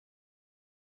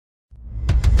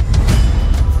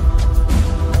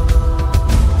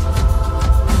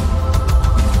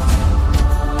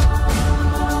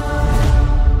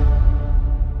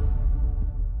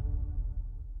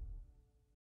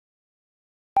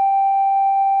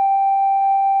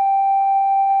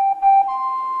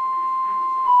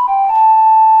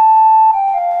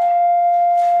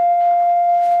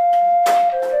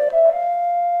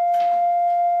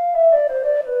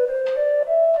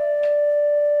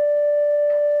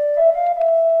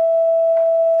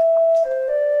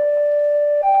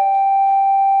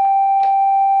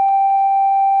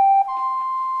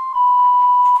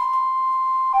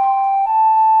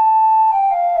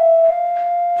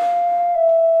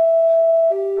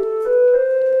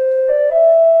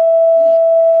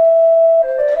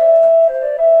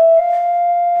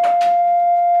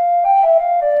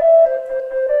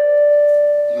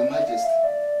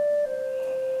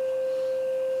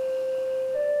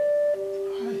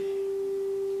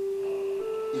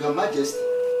Your Majesty.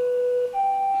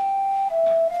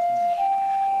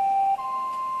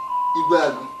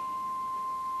 Nwagu.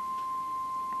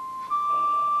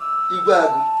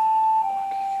 Nwagu.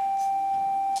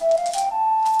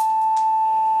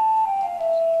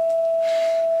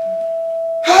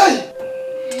 Hey!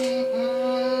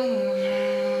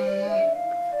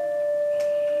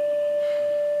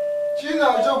 China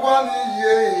Jogwani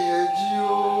ye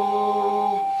Gio.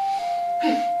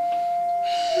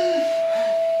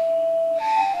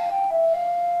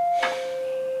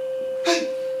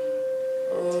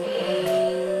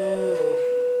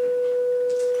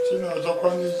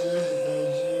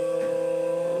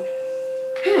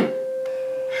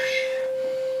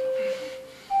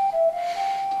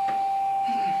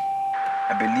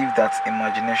 I believe that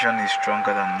imagination is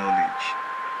stronger than knowledge.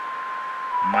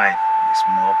 Mind is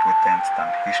more potent than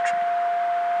history.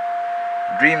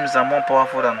 Dreams are more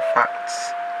powerful than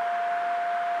facts.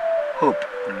 Hope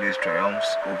always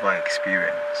triumphs over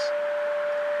experience.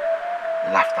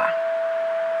 Laughter.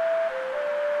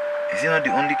 Is it not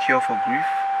the only cure for grief?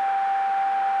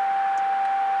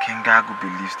 Nwagu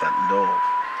believes that love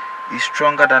is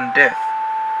stronger than death.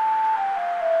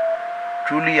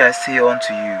 Truly I say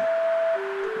unto you,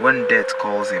 when death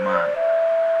calls a man,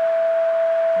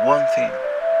 one thing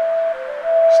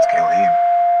is to kill him.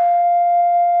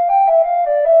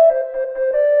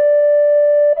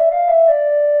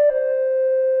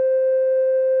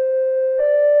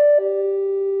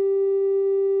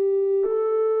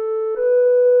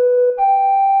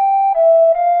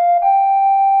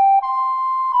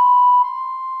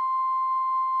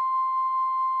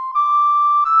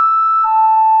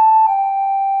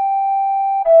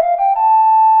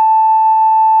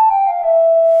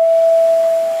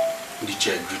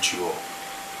 I greet you all.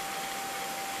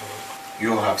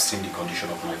 You all have seen the condition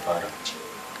of my father.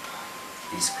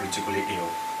 He's critically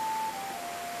ill.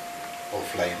 I'll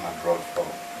fly him abroad for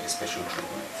a special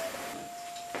treatment.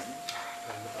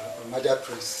 Mother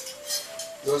Prince,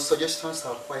 your suggestions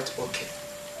are quite okay.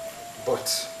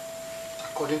 But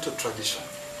according to tradition,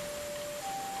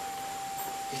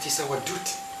 it is our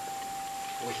duty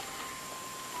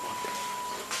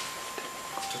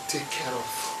to take care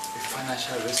of the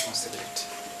financial responsibility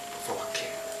for our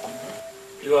care.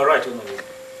 You are right, Nwagu.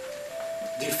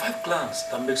 The 5 clans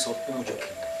that makes up Umujo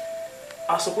Kingdom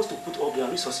are supposed to put all their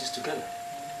resources together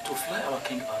to fly our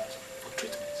king out for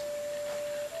treatment.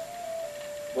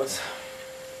 But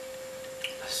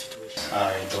the situation...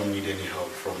 I don't need any help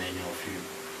from any of you.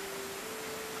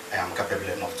 I am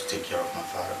capable enough to take care of my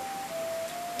father.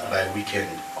 By weekend,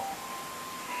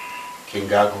 King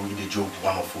Nwagu, the joke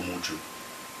one of Umuju,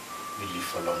 we leave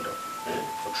for London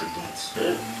for treatments.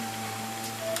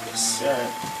 Yes,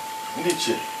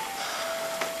 Nietzsche.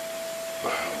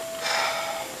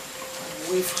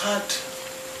 We've had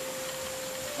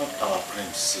what our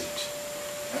prince said.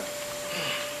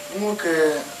 Nwoke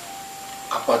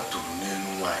apaturu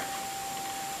n'elu nwanyị.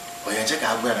 Onye nche ka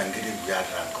agwa na ngede bu ya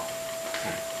dranko.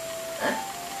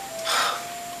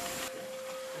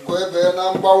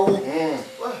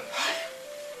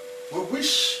 We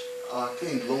wish our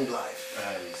king long life.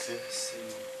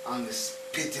 And a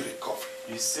speedy recovery.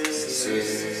 You say?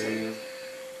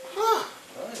 Ah.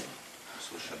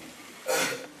 So shall it be.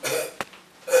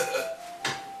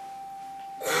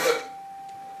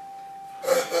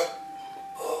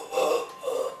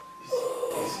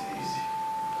 Easy.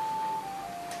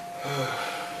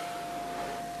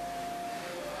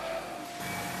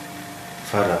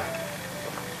 Father,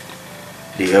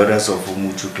 the elders of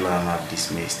Umuchu clan are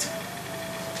dismissed.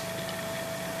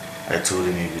 I told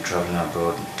him he'll be traveling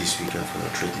abroad this weekend for the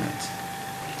treatment.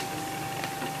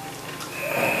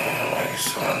 My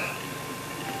son,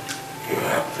 you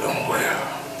have done well.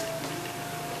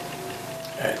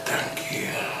 I thank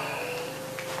you.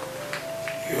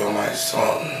 You are my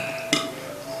son.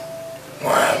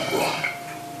 Nwagu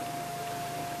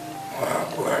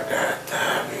adata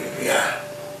bibia.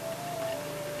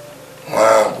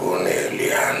 Nwagu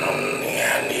neliano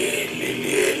niani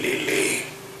lili.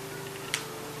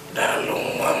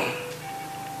 Dalungam.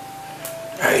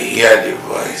 I hear the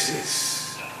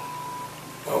voices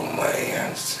of my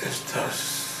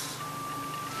ancestors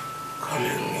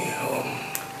calling me home,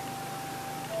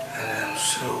 and I'm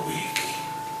so weak,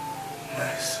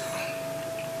 my son.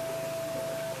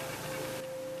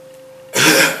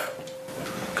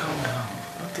 Calm down.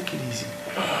 I'll take it easy.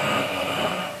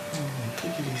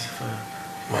 Take it easy, father.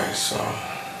 My son,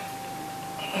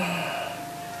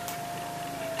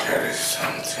 there is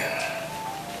something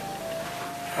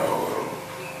I will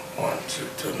want you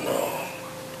to know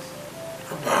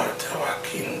about our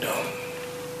kingdom.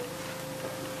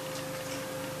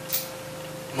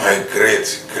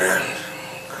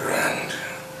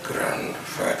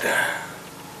 great-grandfather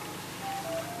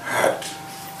had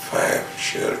 5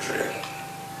 children,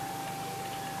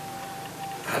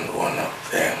 and one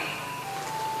of them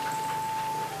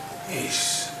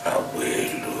is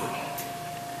Abuelu.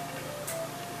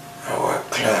 Our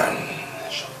clan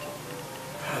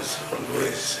has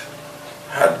always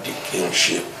had the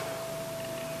kingship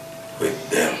with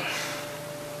them.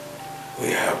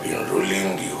 We have been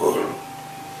ruling the whole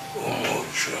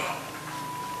Umuchu.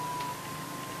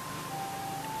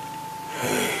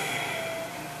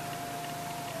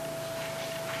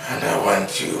 And I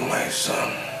want you, my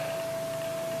son,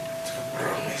 to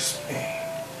promise me,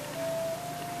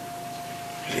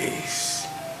 please,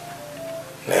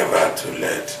 never to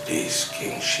let this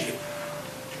kingship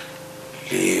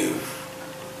leave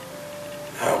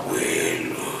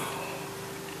Abuelu.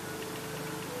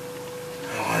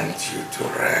 I want you to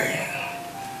reign,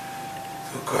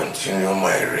 to continue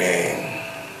my reign.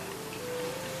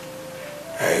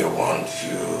 I want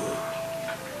you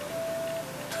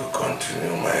to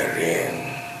continue my reign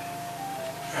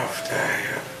after I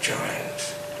have joined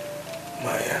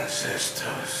my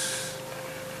ancestors.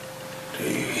 Do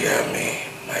you hear me,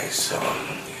 my son?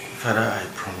 Father, I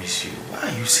promise you. Why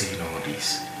are you saying all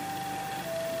this?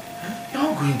 You're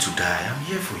not going to die. I'm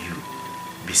here for you.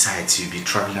 Besides, you'll be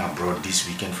traveling abroad this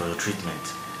weekend for your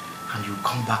treatment. And you'll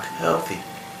come back healthy.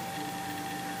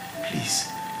 Please,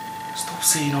 stop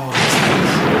saying all these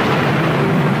things.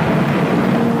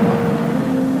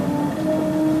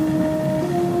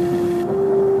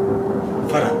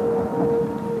 Father!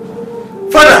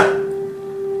 Father!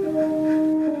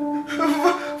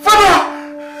 Father!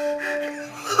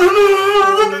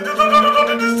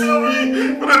 Don't disturb me!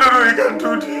 No, you can't do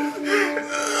this.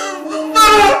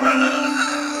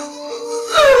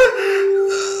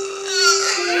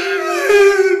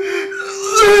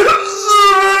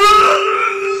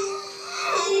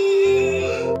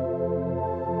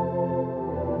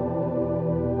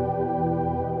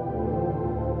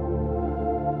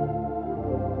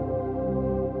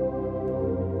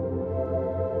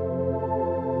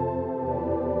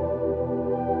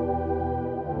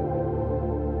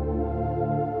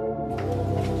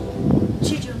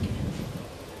 Chijioke,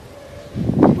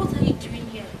 what are you doing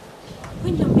here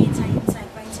when your mates are inside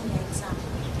writing their exam?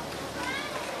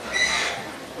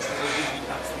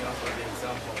 Asked me out for the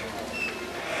exam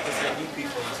because I didn't pay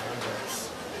for his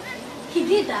homeworks. He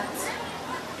did that?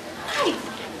 Hi!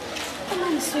 That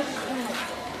man is so cruel.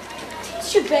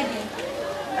 Didn't you beg him?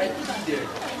 I pleaded.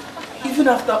 Even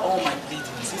after all my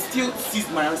pleadings, he still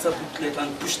seized my answer booklet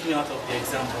and pushed me out of the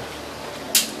exam hall.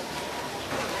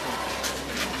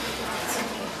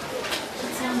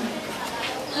 Tell me,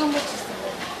 how much is the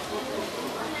loan?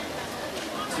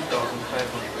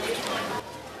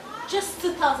 2,500. Just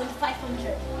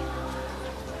 2,500.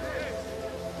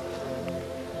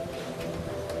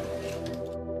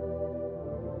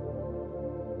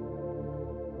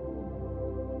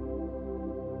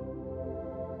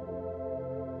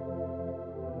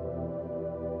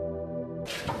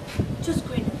 Just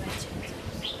go in and write your exam.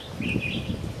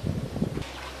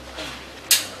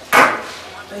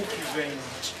 Thank you very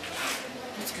much.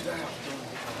 What could I have done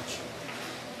without you?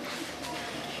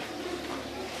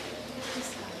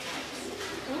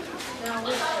 Now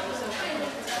wait for yourself.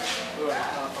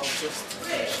 Alright, I'll just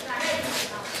finish.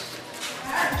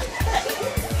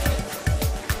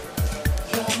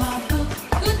 You're my boo.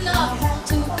 Good love. I want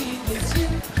to be with you.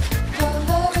 Your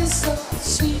love is so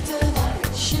sweeter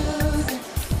than sugar,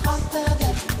 hotter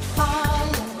than fire.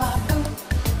 My boo,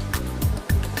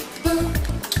 boo.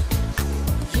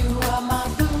 You are my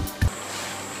boo.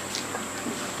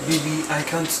 Baby, I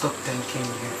can't stop thanking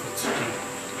you for today.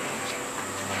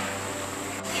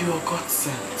 You are God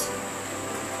sent.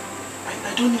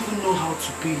 I don't even know how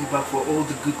to pay you back for all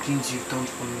the good things you've done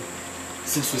for me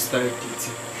since we started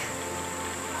dating.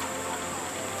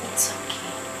 It's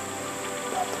okay.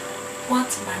 What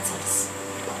matters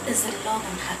is the love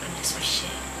and happiness we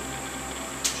share.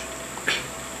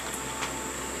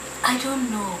 I don't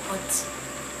know, but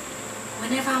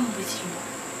whenever I'm with you,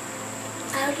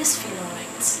 I always feel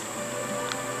alright.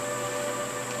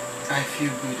 I feel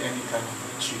good anytime I'm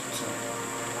with you too.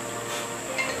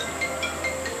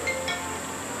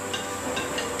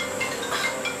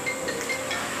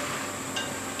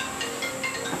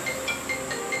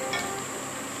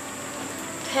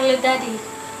 Hello, Daddy.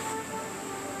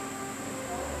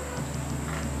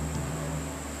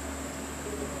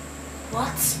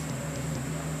 What?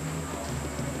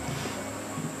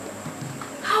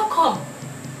 How come?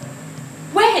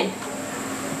 When?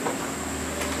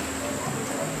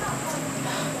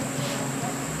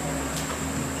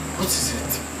 What is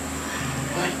it?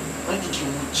 Why did you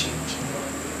want change?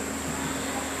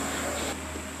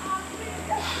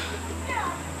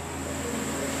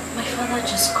 My father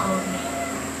just called me.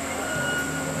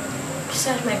 He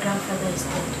said my grandfather is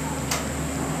dead.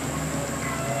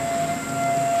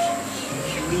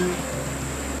 You mean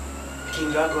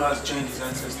King Nwagu has joined his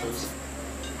ancestors?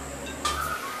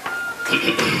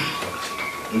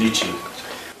 Nichi,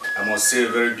 I must say a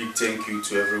very big thank you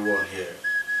to everyone here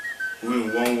who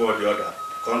in one way or the other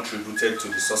contributed to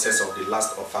the success of the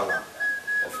last ofala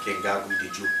of King Nwagu the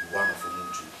Jew, one of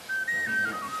Umuju.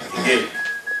 Again,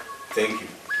 thank you.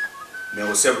 May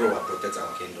our several protect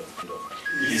our kingdom.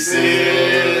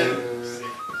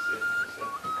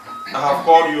 I have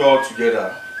called you all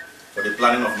together for the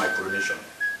planning of my coronation,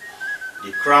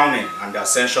 the crowning and the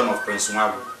ascension of Prince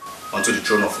Nwagu onto the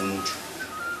throne of Umuju.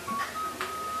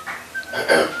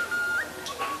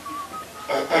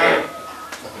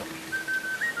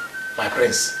 My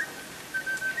prince,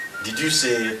 did you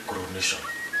say coronation?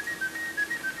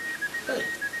 Hey.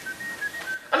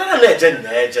 Another legend.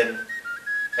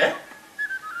 Eh?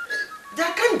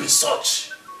 There can't be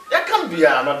such. There can't be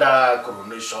another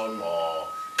coronation or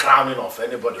crowning of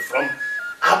anybody from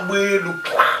Abuelu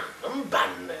clan.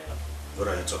 What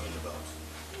are you talking about?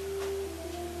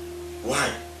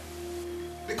 Why?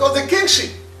 Because the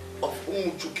kingship of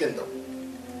Umuju Kingdom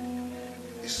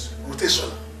is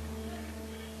rotational.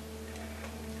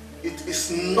 It is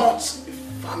not a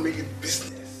family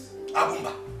business.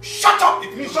 Abumba, shut up!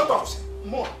 It means shut up.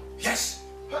 More. Yes,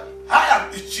 I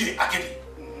am Ichie Akedi,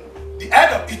 the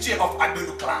head of Ichie of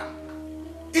Agbelu clan.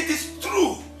 It is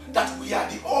true that we are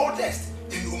the oldest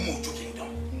in Umuju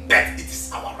Kingdom, but it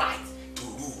is our right to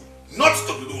rule, not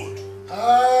to be ruled.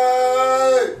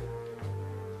 Hey!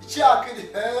 Ichie Akedi,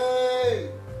 hey!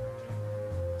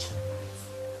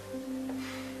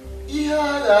 Ihe a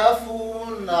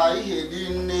ga-afụ na ihe dị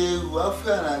nnewu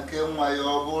afọ na nke nwa ya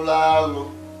ọbụla alụ.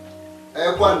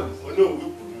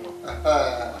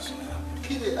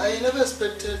 Kide, I never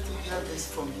expected to hear this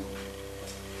from you.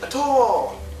 At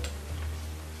all.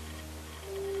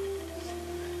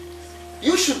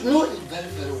 You should know it very,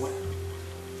 very well.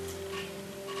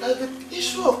 That the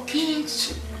issue of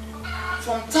kingship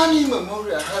from time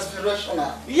immemorial has been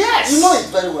rational. Yes! You know it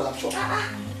very well, I'm sure.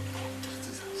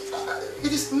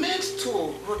 It is meant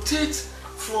to rotate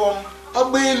from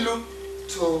Abuelu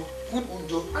to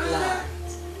Udo land.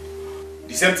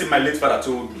 The same thing my late father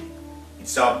told me.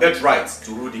 It's our birthright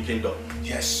to rule the kingdom.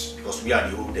 Yes, because we are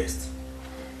the oldest.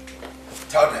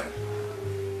 Tell them.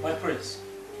 My prince,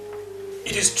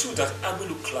 it is true that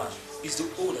Abuelu clan is the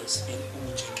oldest in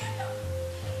Umuju Kingdom.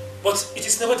 But it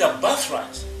is never their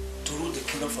birthright to rule the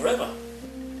kingdom forever.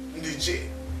 Ndije,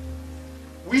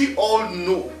 we all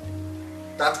know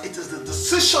that it is the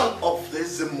decision of the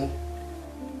Zemo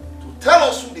to tell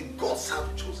us who the gods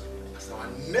have chosen as our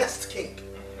next king.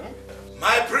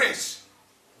 My prince,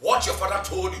 what your father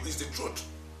told you is the truth.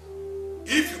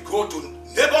 If you go to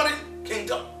neighboring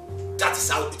kingdom, that is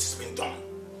how it has been done.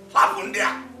 Happen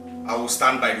there. I will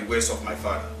stand by the words of my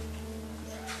father.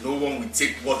 No one will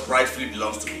take what rightfully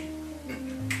belongs to me.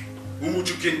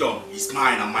 Umuju Kingdom is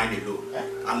mine and mine alone,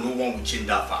 and no one will change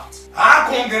that fact.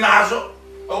 I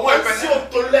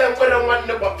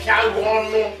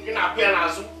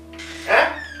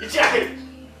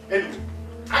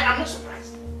am not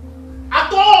surprised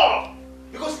at all,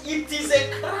 because it is a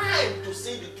crime to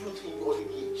say the truth in your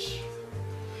lineage.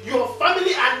 Your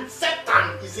family and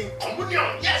Satan is in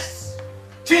communion, yes.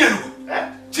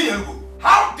 Chinyalugu,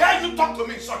 how dare you talk to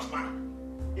me in such manner?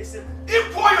 Listen.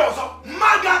 If boy also,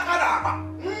 Maga Kadaba.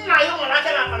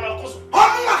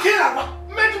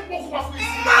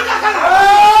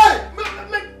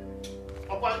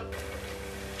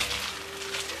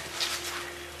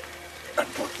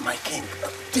 But my king,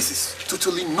 this is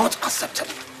totally not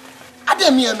acceptable.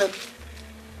 Ademieme,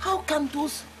 how can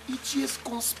those Ichies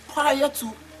conspire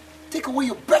to take away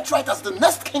your birthright as the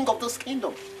next king of this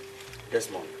kingdom?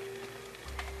 Desmond,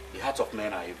 the hearts of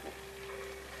men are evil.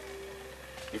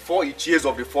 The 4 Ichies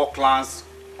of the 4 clans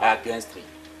are against me.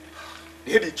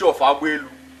 The head Ichi of Abuelu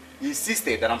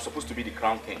insisted that I'm supposed to be the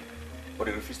crown king, but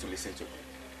they refused to listen to me.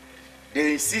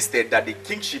 They insisted that the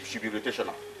kingship should be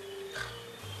rotational.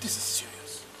 This is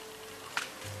serious.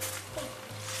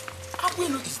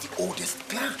 Abuelu is the oldest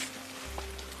clan.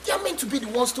 They are meant to be the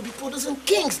ones to be producing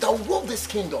kings that will rule this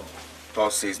kingdom.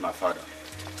 Thus says my father.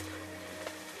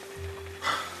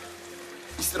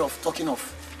 Instead of talking of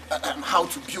how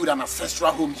to build an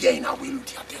ancestral home here in Abuelu,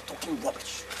 they are talking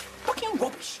rubbish. Talking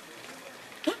rubbish.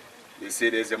 Huh? They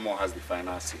say Ezemo has the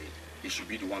final say. He should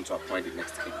be the one to appoint the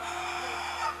next king.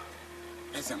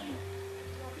 Ezemo?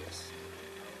 Yes.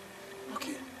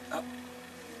 Okay.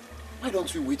 Why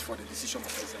don't we wait for the decision of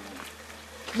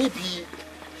Ezemo? Maybe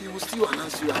he will still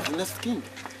announce you as the next king.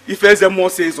 If Ezemo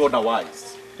says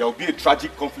otherwise, there will be a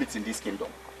tragic conflict in this kingdom.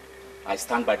 I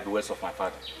stand by the words of my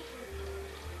father.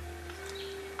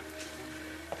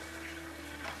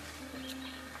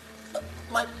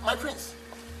 My prince.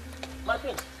 My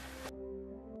prince.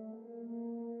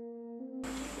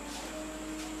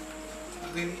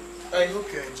 Baby, I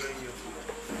hope you're enjoying your food.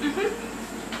 You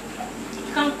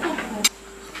can cook.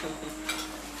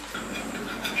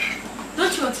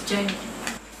 Don't you want to join me?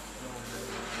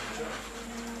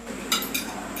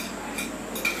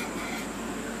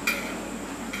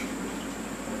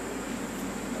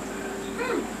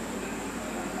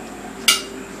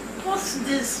 What's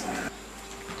this?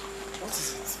 What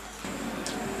is it?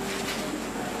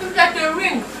 It's like a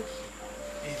ring.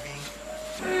 Baby.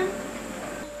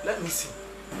 Let me see.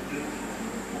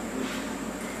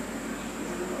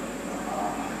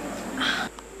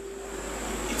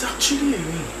 It's actually a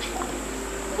ring.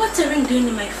 What's a ring doing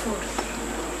in my food?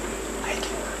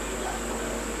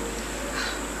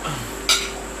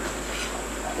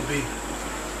 Babe.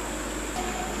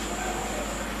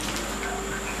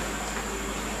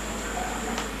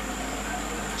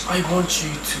 I want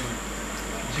you to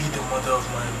be the mother of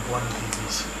my unborn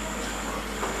babies.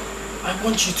 I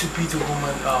want you to be the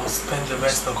woman I'll spend the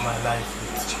rest of my life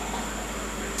with.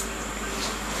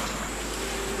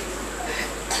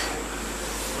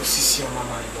 Osisi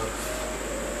Mama, I love.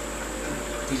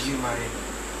 Will you marry me?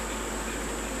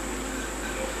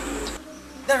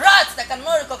 The rat that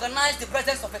cannot recognize the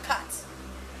presence of a cat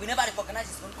will never recognize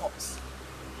his own corpse.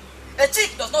 A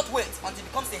chick does not wait until it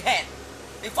becomes a hen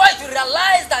before it will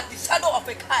realize that the shadow of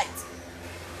a kite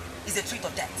is a treat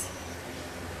of death.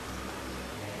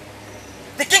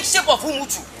 The kingship of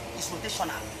Umuchu is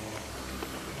rotational.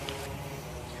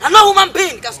 And no human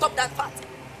being can stop that fact.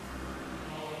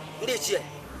 Ndichie.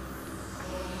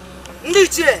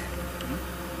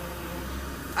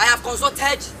 I have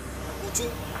consulted Uchu,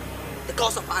 the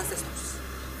cause of our ancestors.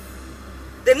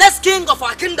 The next king of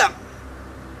our kingdom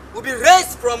will be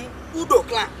raised from Udo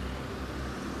clan.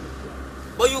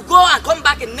 But you go and come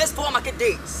back in the next 4 market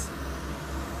days.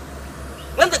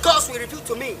 When the gods will reveal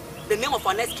to me the name of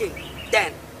our next king,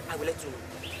 then I will let you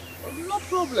know. No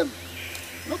problem.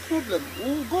 No problem.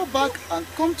 We'll go back and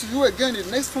come to you again in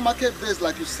the next 4 market days,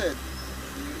 like you said.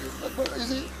 But you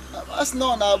see, that's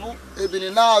not Nabu,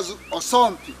 Ebininazu, or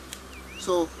something.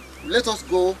 So let us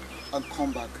go and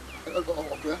come back.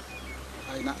 Okay?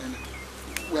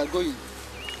 We are going.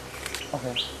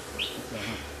 Okay.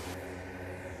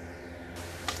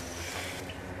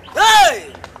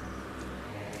 Hey!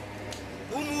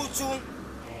 Umuchu!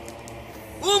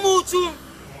 Umuchu!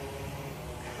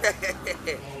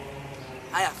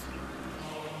 I have.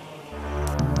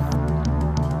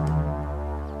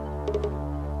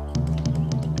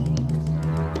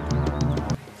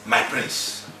 My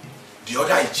prince, the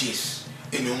other Ichis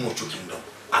in Umuchu kingdom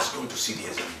has gone to see the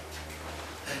Ezemo.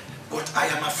 But I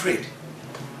am afraid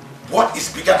what is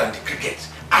bigger than the cricket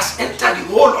has entered the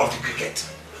whole of the cricket.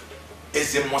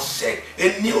 Ezemo said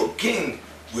a new king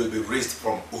will be raised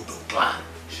from Udo clan.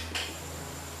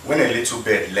 When a little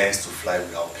bird learns to fly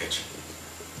without catching,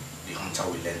 the hunter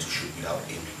will learn to shoot without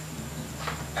aiming.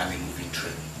 I'm a moving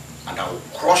train, and I will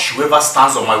crush whoever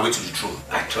stands on my way to the throne.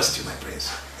 I trust you, my prince.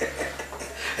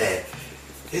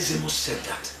 Ezemo said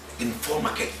that in 4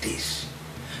 market days,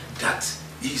 that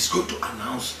he is going to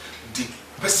announce the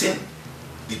person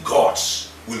the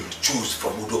gods will choose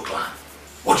from Udo clan.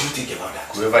 What do you think about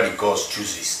that? Whoever the gods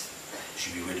chooses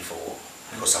should be ready for war,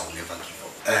 because I will never give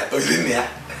up.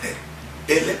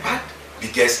 A leopard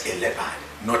begets a leopard,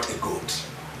 not a goat.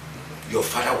 Your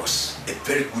father was a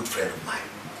very good friend of mine.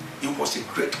 He was a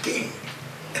great king.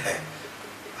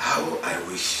 How I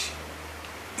wish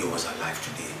he was alive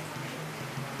today.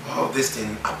 All this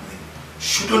thing happening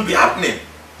shouldn't be happening.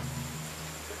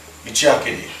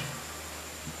 Chijioke,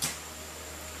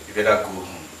 you better go home.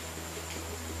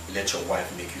 Let your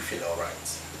wife make you feel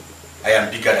alright. I am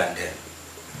bigger than them.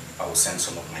 I will send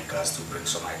some of my guards to bring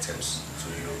some items to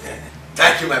you.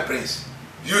 Thank you, my prince.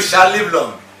 You shall live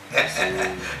long.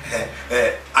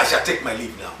 I shall take my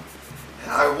leave now.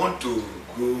 I want to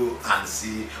go and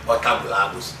see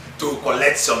Otabulabus to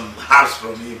collect some herbs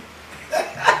from him.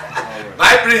 Right.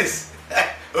 My prince.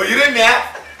 Oh, you didn't hear?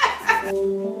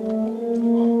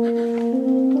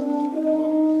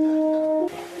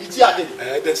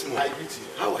 That's more. I greet you.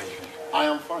 How are you? I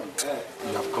am fine.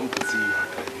 You have come to see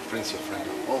the prince, your friend.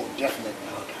 Oh, definitely.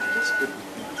 Okay. Just good.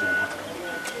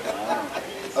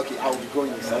 Okay, I'll be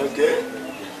going inside. Okay.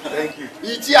 Thank you.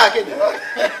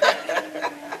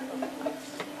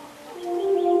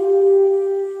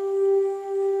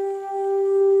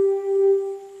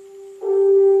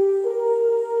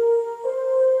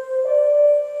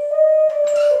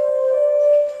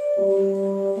 My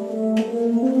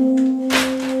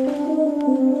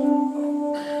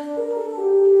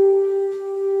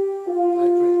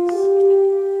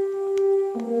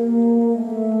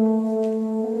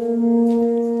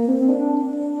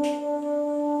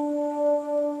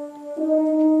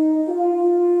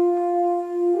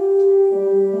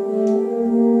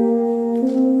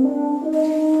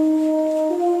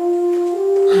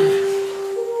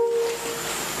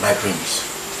prince,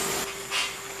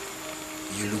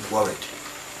 you look worried.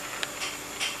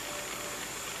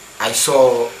 I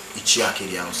saw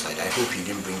chijioke outside. I hope he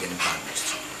didn't bring any bad news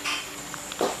to you.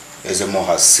 Ezemo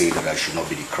has said that I should not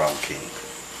be the crown king.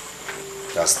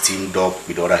 He has teamed up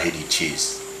with other heady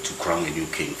chiefs to crown a new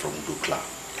king from Udo clan.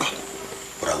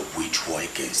 But I will wage war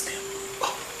against them.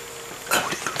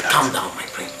 Calm down, my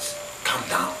prince. Calm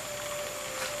down.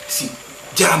 See,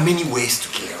 there are many ways to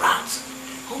kill a rat.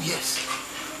 Oh yes.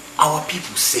 Our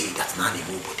people say that Nani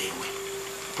Wobodewe.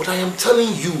 But I am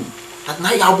telling you that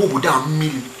Naya Woboda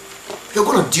Mili, you're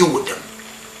going to deal with them.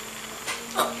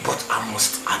 But I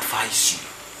must advise you,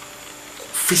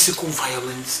 physical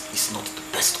violence is not the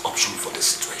best option for this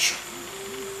situation.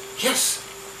 Yes,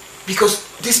 because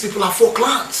these people are 4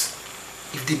 clans.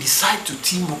 If they decide to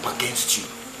team up against you,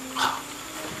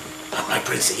 my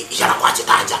prince,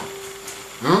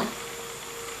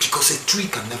 because a tree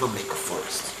can never make a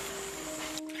forest.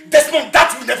 Desmond,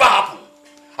 that will never happen.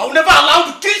 I will never allow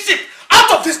the kingship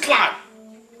out of this clan.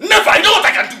 Never. You know what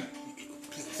I can do?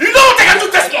 You know what I can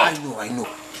do, Desmond? I know.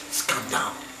 Just calm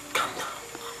down. Calm down.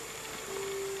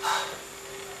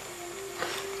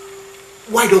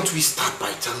 Why don't we start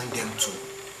by telling them to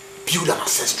build an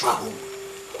ancestral home?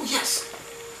 Oh yes.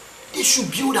 They should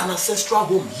build an ancestral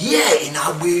home here in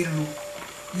Abelu,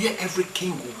 where every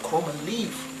king will come and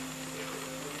live.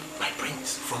 My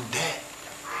prince, from there,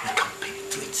 we can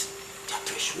penetrate their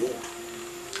threshold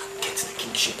and get the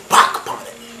kingship back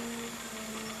permanently.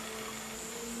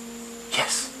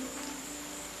 Yes.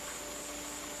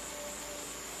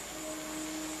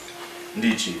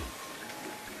 Ndichi,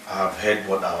 I have heard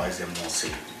what our wise men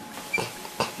say.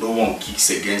 No one kicks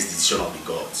against the decision of the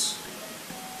gods.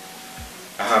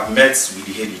 I have met with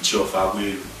the head chief of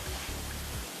Agwelu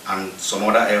and some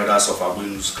other elders of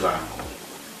Agwelu's clan.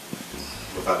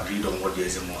 We have agreed on what the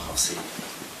Ezemo have said.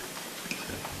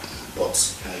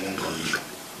 But on one condition.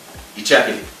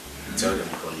 Chijioke, tell them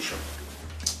the condition.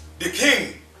 The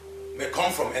king may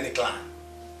come from any clan,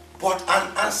 but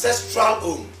an ancestral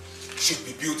home should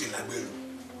be built in Agwelu,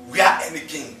 where any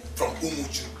king from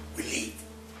Umuju will live.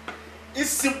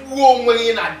 It's a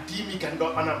woman na dimi can do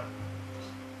anam.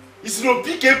 It's no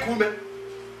big kume.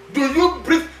 Do you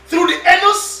breathe through the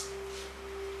anus?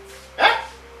 Eh?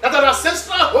 That an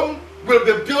ancestral home will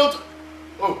be built.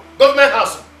 Oh, government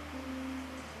house.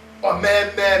 Oh, me.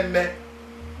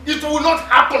 It will not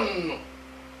happen.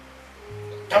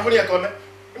 California come.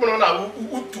 You know na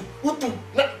utu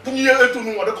na punye etu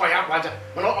nu wode koya kwaja.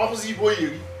 Mana opposite boy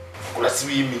yeri. Kula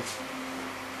siwi meet.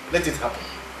 Let it happen.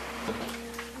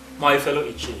 My fellow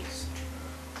Ichis,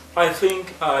 I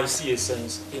think I see a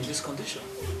sense in this condition.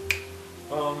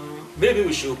 Maybe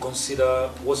we should consider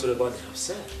whatsoever they have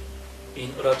said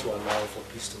in order to allow for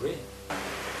peace to reign.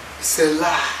 It's a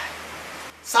lie.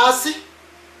 Sassy?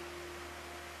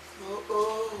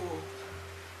 Oh.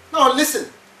 Now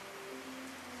listen.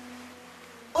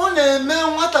 One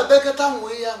man what a beketa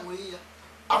nweya.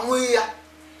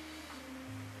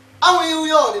 Anwe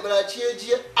uyo de bra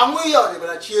chieje, anwe yo de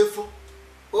bra chiefo.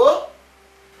 Oh?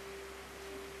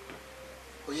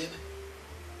 Oyeme.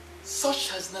 Such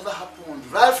has never happened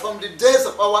right from the days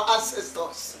of our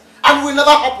ancestors and will never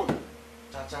happen.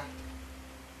 Chacha.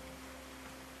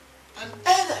 An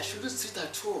elder shouldn't sit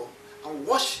at home and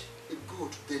watch a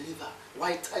goat deliver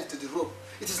white tied to the rope.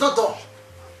 It is not done.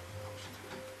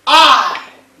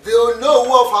 They will know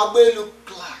who of Agbelu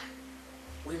clan.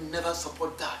 We never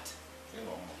support that.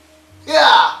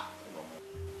 Yeah.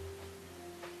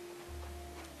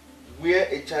 Where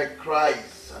a child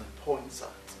cries and points at,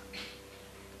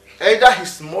 either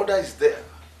his mother is there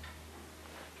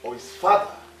or his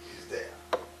father is there.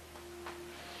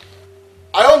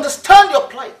 I understand your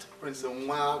plight, Prince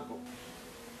Nwagu.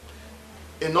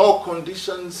 In all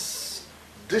conditions,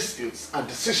 disputes and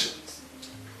decisions,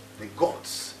 the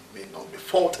gods may not be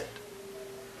faulted.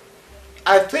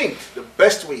 I think the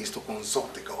best way is to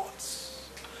consult the gods.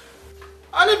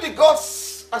 And if the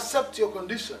gods accept your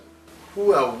condition,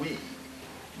 who are we,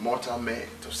 mortal men,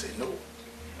 to say no?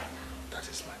 That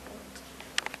is my point.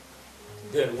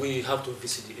 Then we have to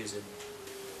visit the Ezemo.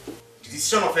 The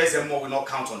decision of Ezemo will not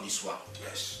count on this one.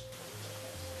 Yes.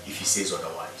 If he says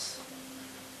otherwise.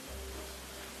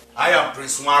 I am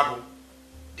Prince Nwagu,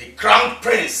 the crown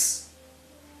prince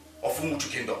of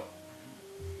Umuchu Kingdom.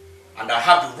 And I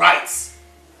have the rights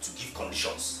to give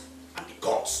conditions, and the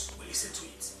gods will listen to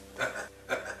it.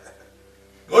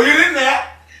 Oh, you in there?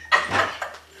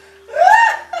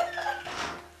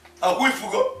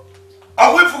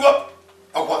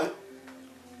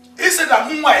 He said that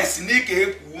Mumma is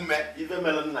sneaky woman. You're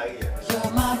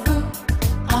my boo,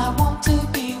 I want to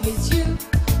be with you.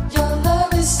 Your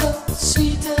love is so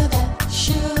sweeter than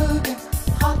sugar,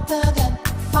 hotter than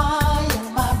fire,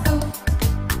 my boo.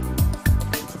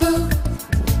 Boo,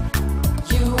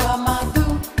 you are my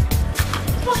boo.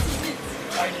 What is it?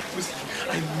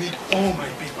 I made all my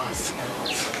papers.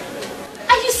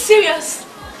 Are you serious?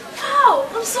 Wow,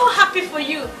 I'm so happy for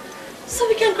you. So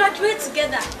we can graduate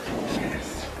together.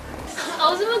 Yes.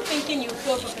 I was even thinking you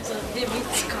were Professor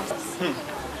David's class.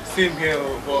 Same here,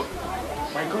 but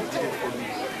my God did it for me.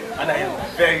 And I am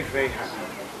very, very happy.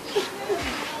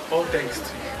 All thanks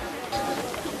to you.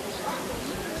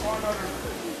 I'm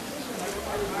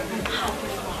happy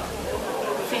for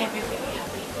you. Very, very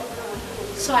happy.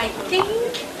 So I think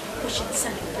we should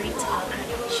celebrate our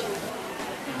graduation.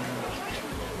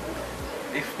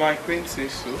 If my queen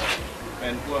says so,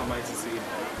 and who am I to say no?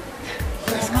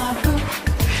 You're my boo,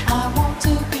 I want to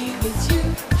be with you.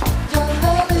 Your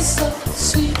love is so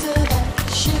sweeter than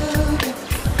sugar,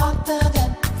 hotter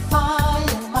than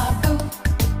fire, my boo.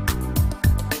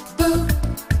 Boo,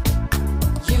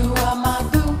 you are my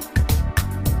boo.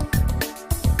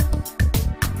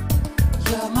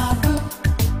 You're my boo,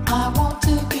 I want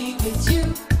to be with you.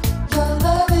 Your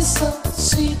love is so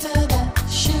sweeter than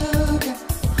sugar,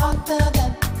 hotter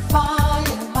than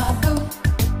fire, my boo.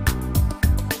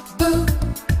 Boo,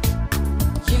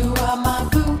 you are my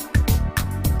boo.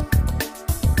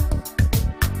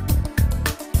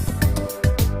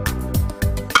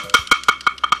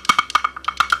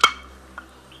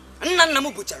 Nna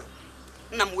m buchara.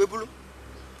 Nna m webulu.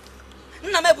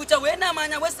 Nna m ebucha we na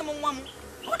amanya wese m nwa m.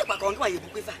 Ọ dịkwa ka ọ ngwa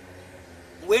yebukwa ife.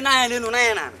 We na anya n'elu na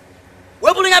anya na.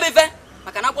 Webulu nya befe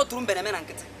maka na akwọtụrụ mbe na me na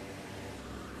nkịtị.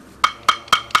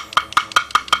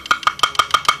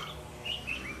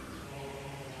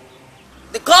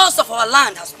 The gods of our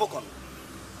land have spoken.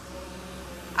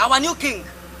 Our new king,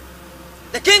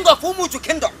 the king of Umuchu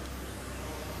Kingdom,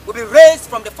 will be raised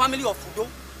from the family of Udo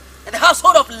and the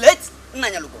household of late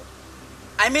Nanyalugo.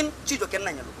 I mean Chijioke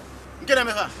Nanyalugo. Get him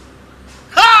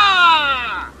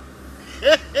ha!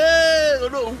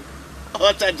 No.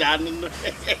 What a jan.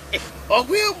 Oh,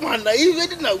 we man,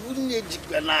 even in a wounded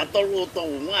chicken, I thought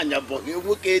one about you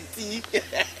look at tea.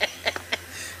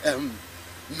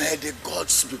 May the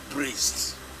gods be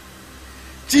praised.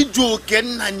 Chijioke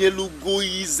Nanyalugo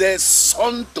is a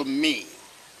son to me.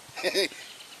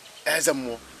 As a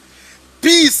more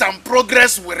peace and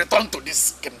progress will return to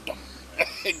this kingdom.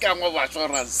 Come of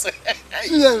assurance.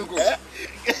 Here you go.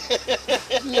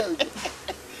 Here you go.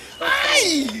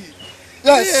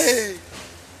 Yes.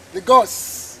 The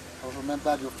gods have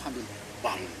remembered your family.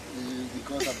 The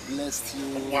gods have blessed you.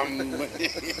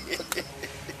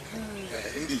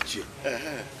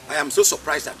 I am so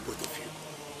surprised at both of you.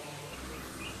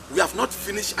 We have not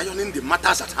finished ironing the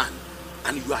matters at hand,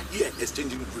 and you are here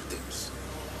exchanging greetings.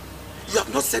 You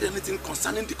have not said anything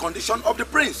concerning the condition of the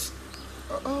prince.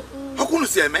 How can you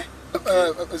say, me?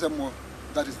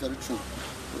 That is very true.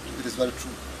 It is very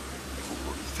true.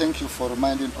 Thank you for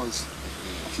reminding us.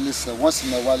 At least once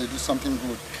in a while you do something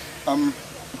good.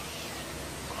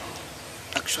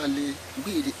 Actually,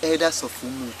 we, the elders of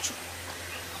Umuchu,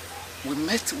 we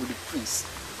met with the prince,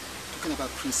 talking about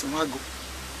Prince Nwagu.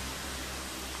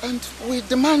 And we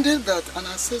demanded that an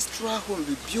ancestral home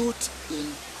be built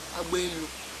in Agbelu.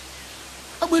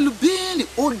 Agbelu being the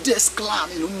oldest clan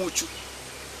in Umuchu.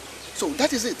 So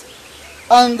that is it.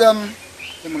 And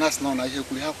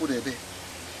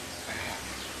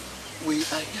we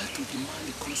are here to demand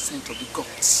the consent of the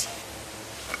gods.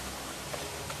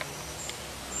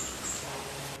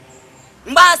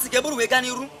 Mbasi geburu wega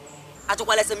n'iru.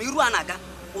 Achokwala se miru anaga.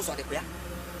 Uzo dịkwa ya.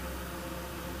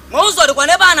 Ma uzo dịkwa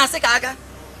n'ebe a na-asị ka aga.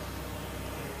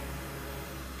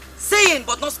 Saying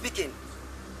but not speaking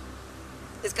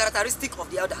is characteristic of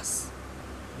the elders.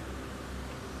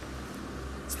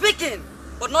 Speaking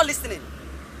but not listening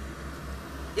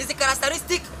is the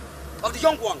characteristic of the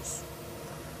young ones.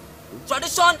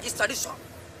 Tradition is tradition,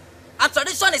 and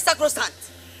tradition is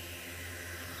sacrosanct.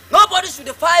 Nobody should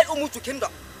defile Umuchu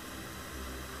Kingdom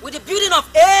with the building of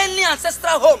any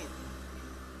ancestral home.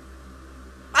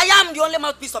 I am the only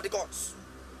mouthpiece of the gods.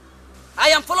 I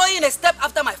am following a step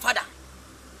after my father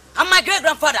and my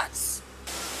great-grandfathers.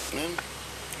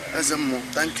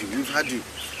 Thank you. We've had you.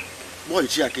 boy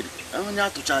chijioke. Onye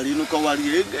atụchara inu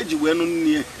kọwari eji wee nụ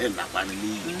nne na kwani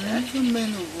ni.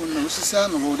 Men who know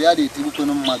Susano who the other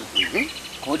Tibukono mother. We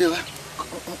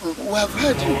have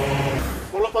heard you.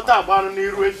 Olopota abanu ni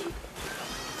iru efi.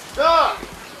 Ah!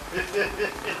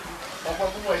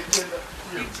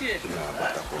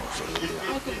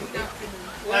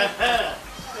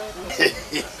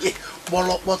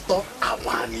 Bolopoto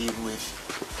abanu ni iru efi.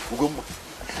 Ugombo.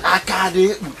 Akade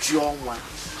ekpuchi onwa.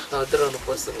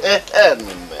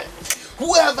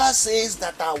 Whoever says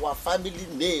that our family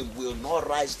name will not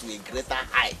rise to a greater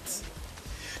height,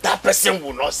 that person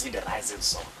will not see the rising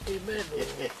sun. Amen.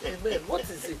 Amen. What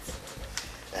is it?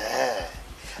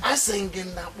 I sing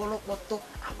in that Bolopoto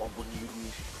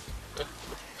Amabuniru.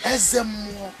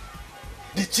 Ezemo,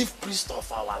 the chief priest of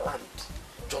our land,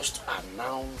 just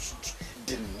announced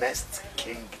the next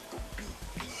king to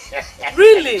be.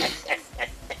 Really?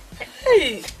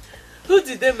 Hey, who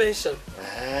did they mention?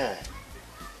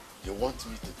 You want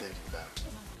me to tell you that?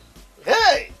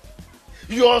 Hey!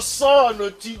 Your son,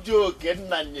 chijioke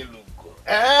Nwagu.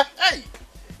 Hey!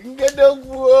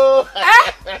 Nwagu.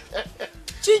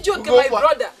 Chijioke, my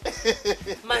brother.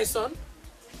 My son?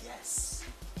 Yes.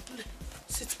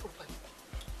 Sit properly.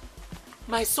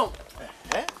 My son.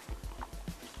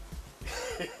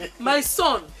 My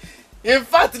son. In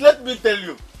fact, let me tell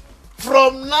you,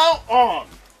 from now on,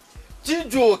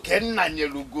 Chijioke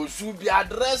Nwagu should be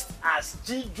addressed as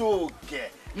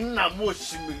Chijioke Nwagu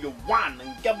 1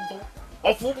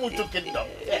 of Umuchu Kingdom.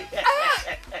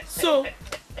 So,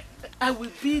 I will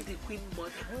be the queen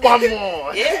mother. One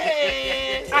more.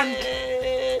 And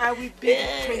I will be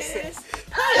the princess.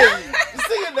 Hey! You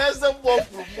see, there's some one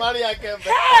from Maria Kembe.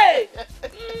 Hey!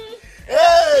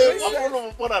 Hey!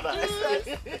 What from Canada?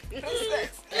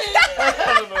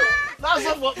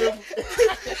 That's what we.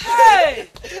 Hey!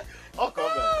 Oh, come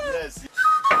on. Yes.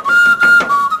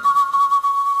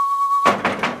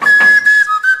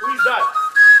 Who is that?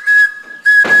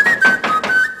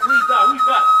 Who is that? Who is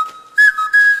that?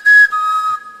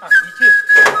 Ah, Ike.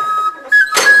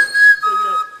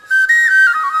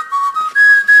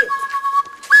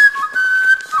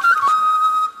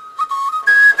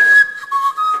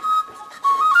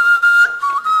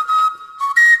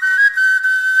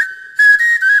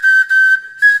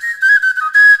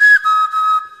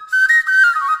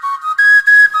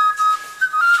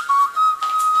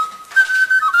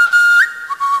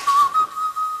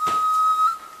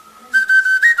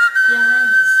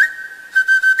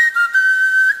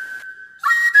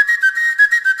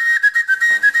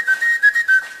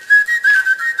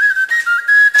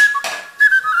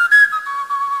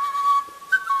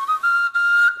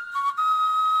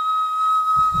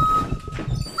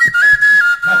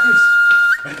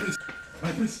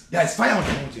 There is fire on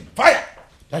the mountain. Fire!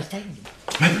 There is fire on the mountain.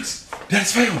 My prince, there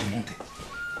is fire on the mountain.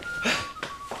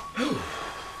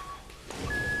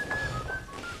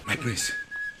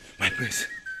 My prince,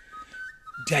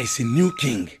 there is a new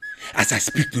king as I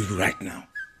speak to you right now.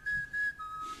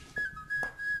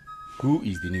 Who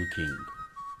is the new king?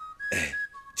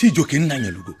 Chijioke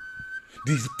Nwagu,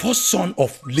 the first son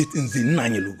of late Nze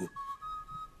Nwagu.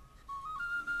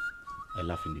 I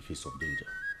laugh in the face of danger.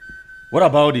 What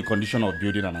about the condition of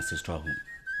building an ancestral home?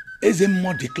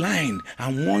 Ezemo declined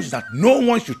and warns that no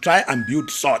one should try and build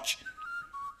such.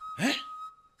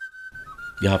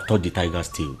 They have taught the tiger's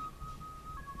tail.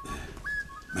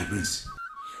 My prince,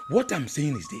 what I'm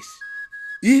saying is this.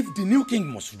 If the new king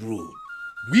must rule,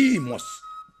 we must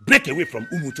break away from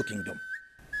Umuchu Kingdom.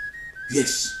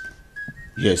 Yes.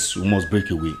 Yes, we must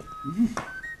break away.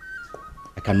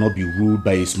 I cannot be ruled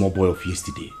by a small boy of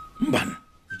yesterday. Mban.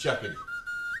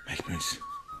 My prince.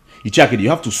 Chijioke, you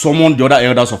have to summon the other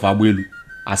elders of Abuelu.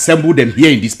 Assemble them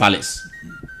here in this palace.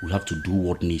 We have to do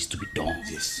what needs to be done.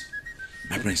 Yes.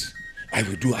 My prince, I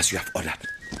will do as you have ordered.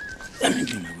 Let me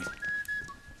do my way.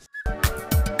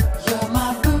 You're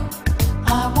my boo,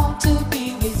 I want to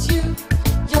be with you.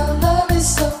 Your love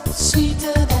is so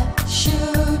sweeter than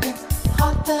sugar,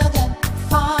 hotter than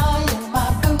fire, my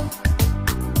boo.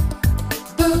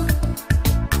 Boo,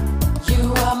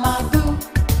 you are my boo.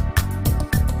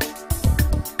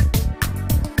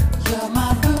 You're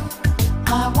my boo, I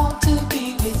want to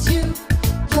be with you.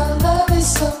 Your love is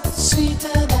so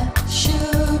sweeter than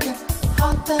sugar,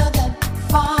 hotter than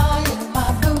fire, my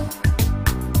boo.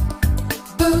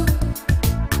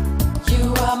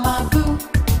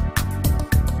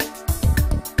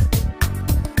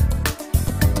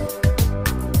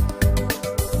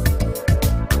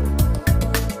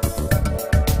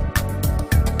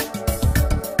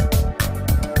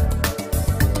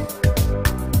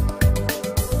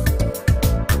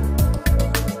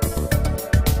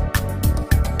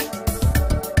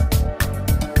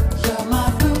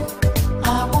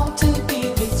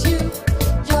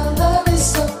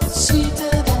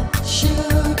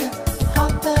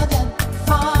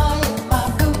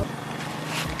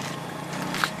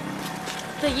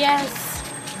 Years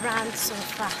ran so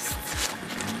fast.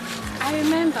 I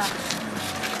remember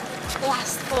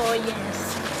last 4 years,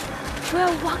 we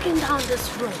were walking down this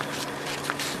road,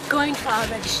 going for our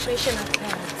registration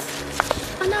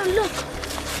appearance. And now look,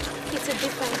 it's a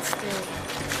different story.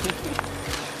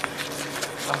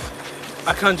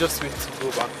 I can't just wait to go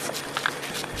back.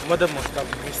 Mother must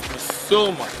have missed me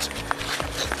so much.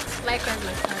 Likewise,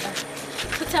 my father.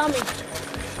 So tell me,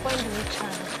 when do we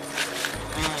travel?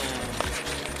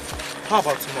 How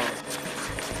about tomorrow?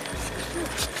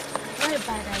 Not a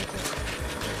bad idea.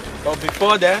 But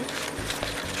before then,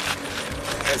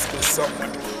 let's go somewhere.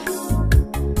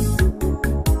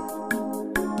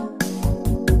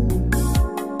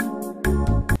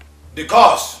 The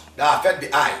cause that affect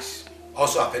the eyes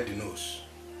also affect the nose.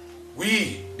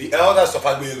 We, the elders of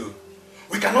Agbelu,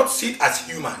 we cannot sit as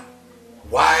human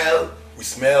while we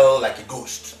smell like a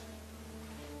ghost.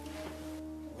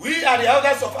 We are the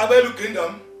elders of Agbelu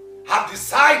Kingdom have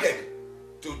decided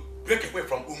to break away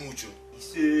from Umuchu.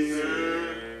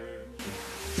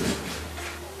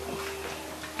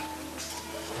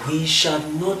 We shall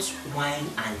not wine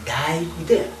and dine with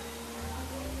them.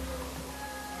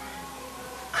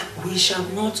 And we shall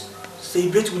not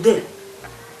celebrate with them.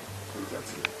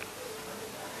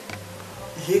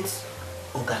 Let's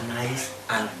organize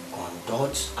and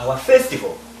conduct our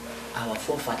festival. Our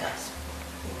forefathers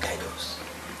will guide us.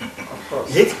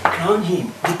 Let's crown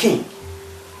him the king.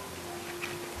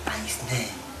 And his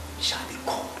name shall be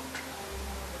called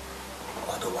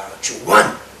Odowarochu,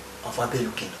 one of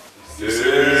Agbelu Kingdom.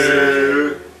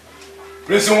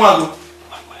 Prince Nwagu,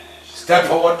 step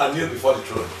forward and kneel before the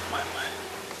throne.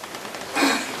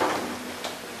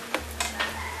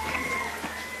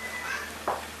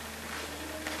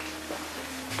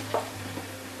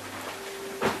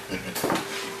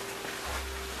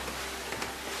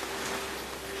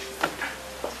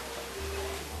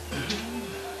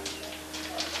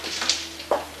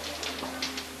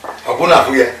 Akuna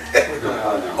fuye.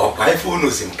 Opai fu no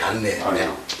sim kanne.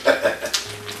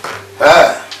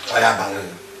 Aya bangu.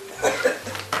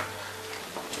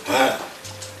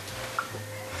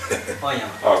 Oya.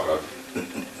 Oh God.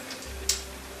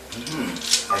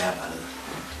 Aya bangu.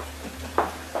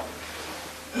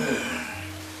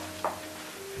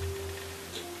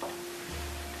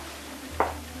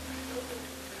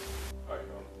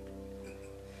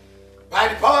 By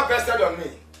the power vested on me,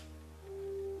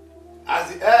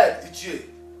 as the head Ichie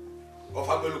of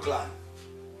Agbelu clan,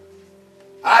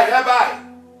 I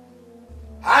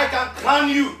can crown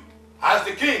you as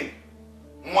the king,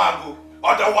 Nwagu,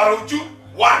 or the Warochu,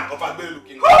 one of Agbelu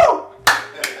Kingdom.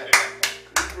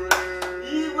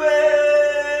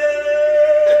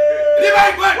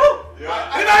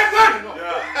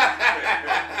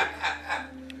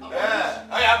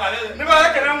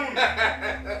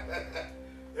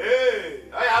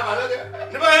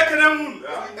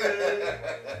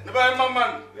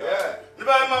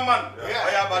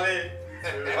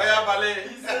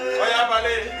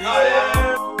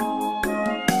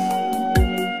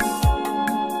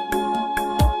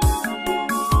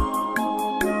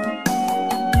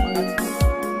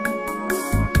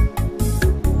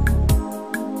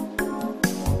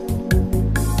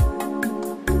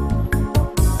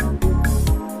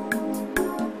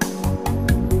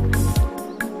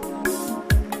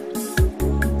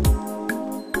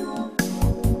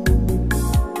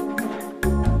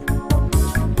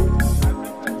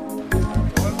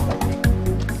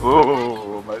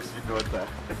 Oh, my sweet daughter.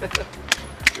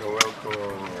 You're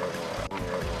welcome.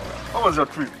 How was your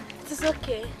trip? It is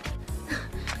okay.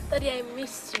 Daddy, I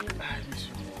missed you. I miss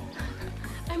you.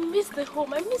 I missed the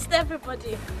home. I missed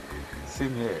everybody.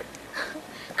 Same here.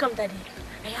 Come, Daddy.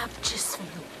 I have gist for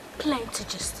you. Plenty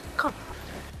gist. Come.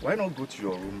 Why not go to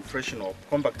your room, freshen up,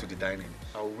 come back to the dining?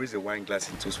 I'll raise a wine glass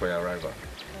in toast for your arrival.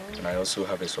 And I also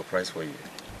have a surprise for you.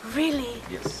 Really?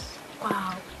 Yes.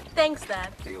 Wow. Thanks,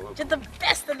 Dad. You're the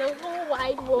best in the whole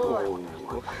wide world.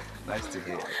 Oh, nice to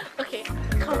hear. Okay,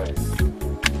 come. All right.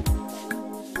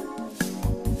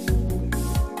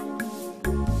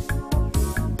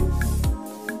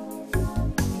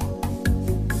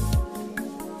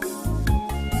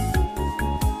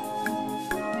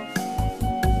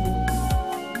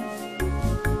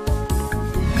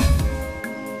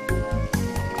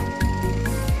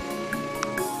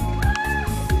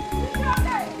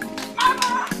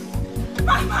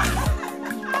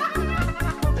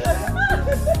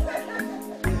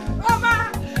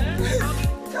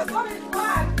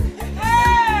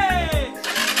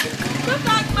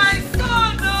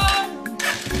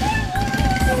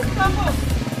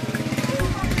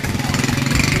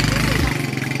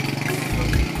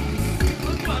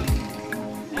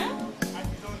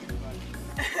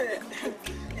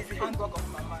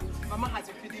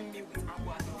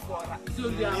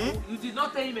 did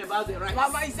not tell him about the rice.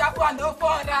 Mama is that one no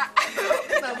father.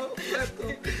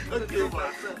 Okay,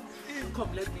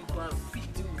 come, let me go and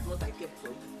feed you with what I kept for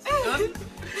you.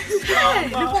 Hey,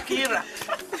 look here.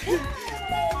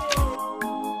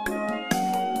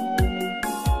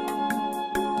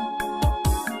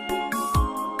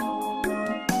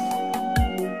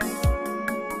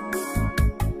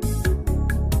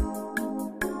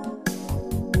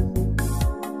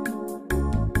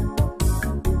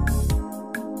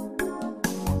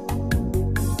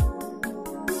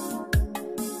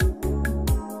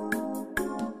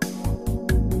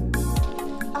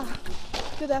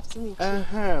 Good afternoon.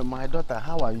 My daughter,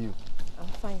 how are you? I'm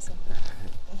fine, sir.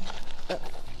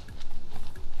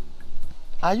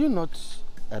 Are you not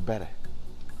Ebere,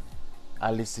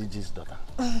 Alici's daughter?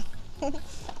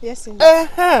 Yes, indeed.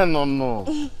 No.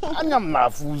 I am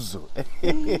Nafuzo.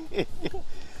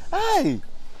 Hey,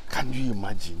 can you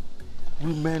imagine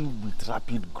women with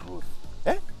rapid growth?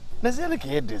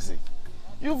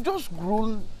 You've just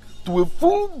grown to a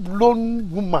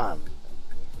full-blown woman.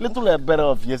 Little Ebere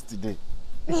of yesterday.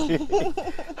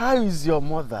 How is your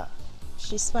mother?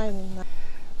 She's fine now.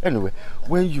 Anyway,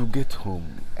 when you get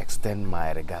home, extend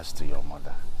my regards to your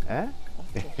mother.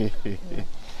 Okay.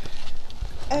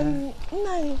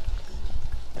 Nai.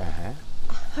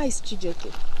 How is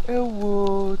Chijioke?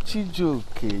 Oh,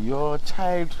 Chijioke, your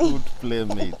childhood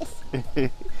playmate.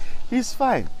 He's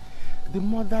fine. The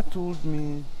mother told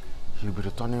me he'll be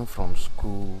returning from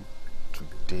school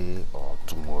today or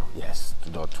tomorrow. Yes,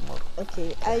 today or tomorrow.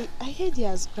 Okay, I heard he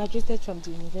has graduated from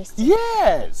the university.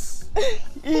 Yes!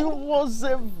 He was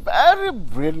a very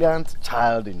brilliant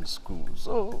child in school.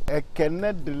 So, I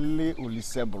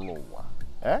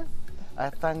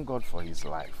thank God for his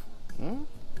life.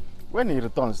 When he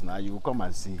returns now, you will come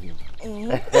and see him.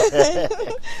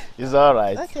 It's all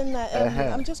right. Okay, now,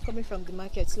 I'm just coming from the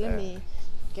market. So let me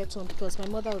get home because my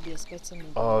mother will be expecting me.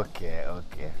 Okay.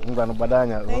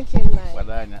 Thank you,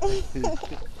 Nai.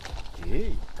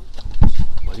 Hey,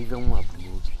 but even more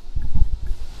blue.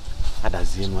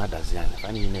 Adaziano.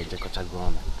 Funny you know, Jacocha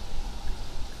Grona.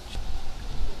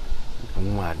 It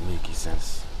won't make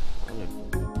sense.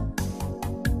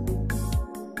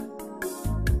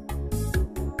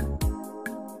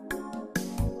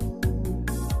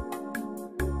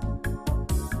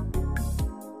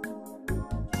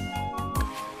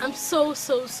 I'm so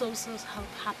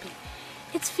happy.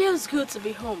 It feels good to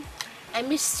be home. I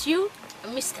missed you. I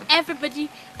missed everybody.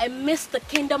 I missed the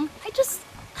kingdom. I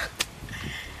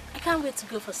can't wait to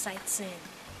go for sightseeing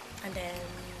and then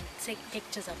take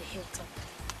pictures at the hilltop.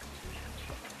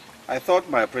 I thought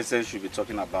my president should be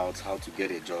talking about how to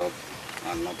get a job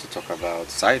and not to talk about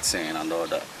sightseeing and all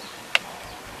that.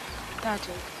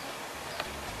 Daddy,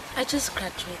 I just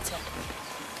graduated.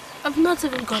 I've not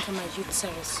even gone for my youth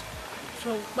service.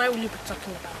 So why will you be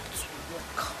talking about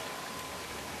work?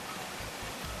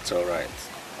 It's alright.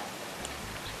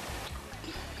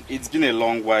 It's been a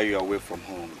long while you're away from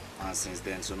home, and since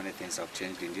then so many things have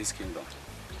changed in this kingdom.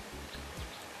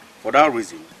 For that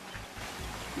reason,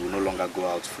 you will no longer go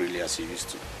out freely as you used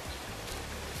to,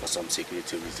 for some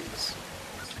security reasons.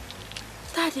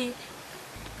 Daddy,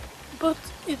 but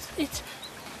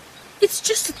it's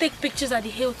just to take pictures at the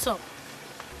hilltop.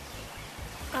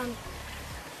 And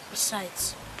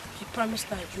besides, you promised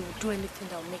that you will do anything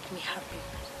that will make me happy.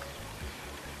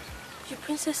 Your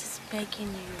princess is begging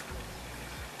you.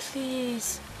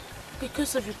 Please,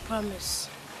 because of your promise.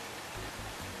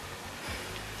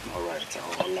 Alright,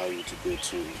 I'll allow you to go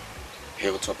to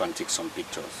hilltop and take some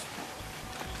pictures.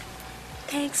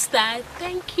 Thanks, Dad.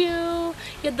 Thank you.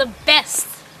 You're the best.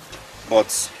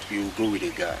 But you go with a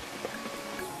guy.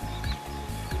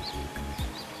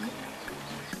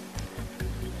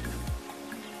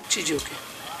 Chijioke,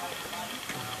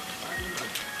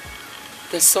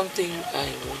 there's something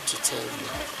I want to tell you.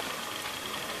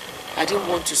 I didn't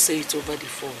want to say it over the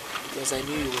phone because I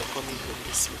knew you were coming home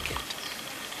this weekend.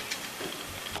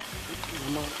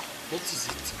 Mama, what is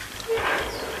it?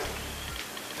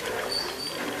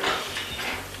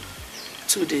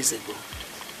 2 days ago,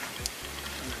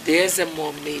 the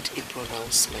Ezemo made a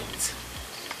pronouncement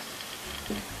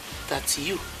that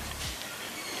you,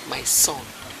 my son,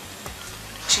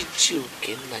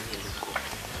 Chijioke Nanyeluko,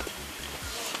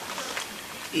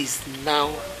 is now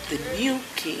the new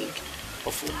king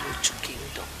of Umuchu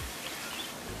Kingdom.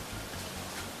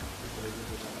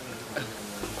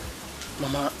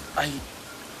 Mama,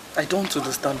 I don't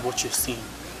understand what you're saying.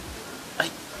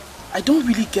 I don't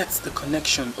really get the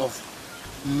connection of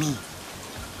me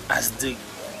as the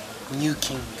new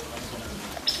king.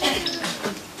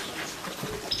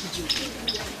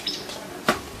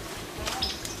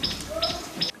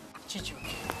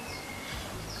 Chijioke,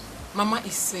 Mama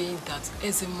is saying that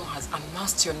Ezemo has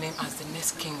announced your name as the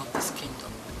next king of this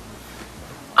kingdom.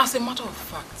 As a matter of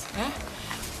fact,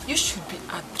 you should be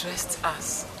addressed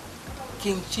as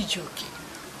King Chijioke,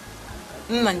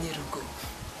 Nnarugo,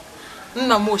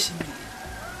 Nnamoshimiri,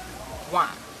 one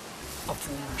of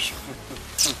Umushu.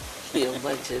 Your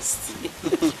Majesty.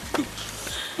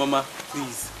 Mama,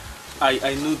 please.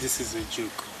 I know this is a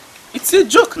joke. It's a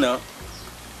joke now.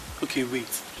 Okay,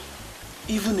 wait.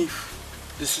 Even if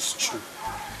this is true,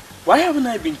 why haven't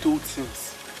I been told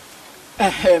since?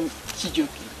 Chijioke.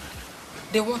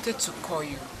 They wanted to call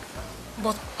you,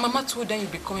 but Mama told them you'll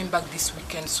be coming back this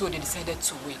weekend, so they decided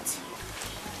to wait.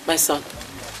 My son,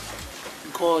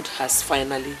 God has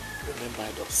finally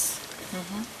remembered us.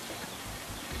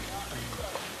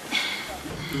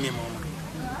 Mama,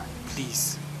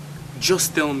 please,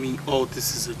 just tell me all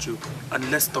this is a joke and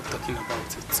let's stop talking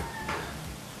about it.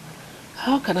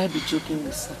 How can I be joking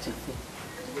with such a thing?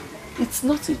 It's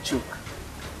not a joke.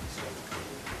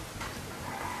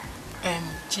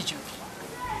 Chijioke,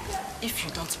 if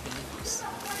you don't believe us,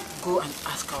 go and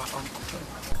ask our uncle.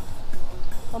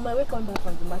 On my way coming back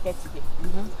from the market today,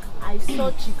 I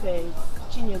saw Chief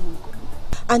Nwagu.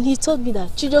 And he told me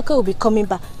that Chijioke will be coming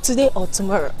back today or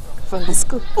tomorrow from the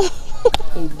school.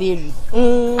 Hey, Berry,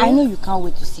 I know you can't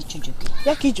wait to see Chijioke.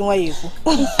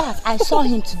 In fact, I saw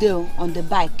him today on the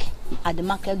bike at the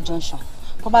market junction.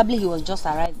 Probably he was just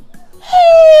arriving.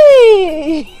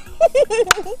 Hey!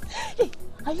 Hey,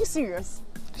 are you serious?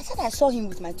 I said I saw him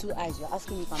with my 2 eyes. You're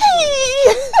asking me if I'm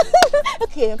serious.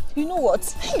 Okay, you know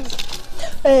what?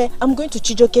 I'm going to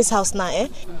Chijioke's house now, In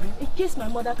case my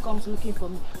mother comes looking for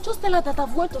me, just tell her that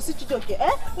I've went to see Chijioke, You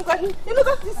look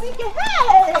at this thing,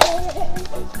 hey!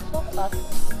 Stop that.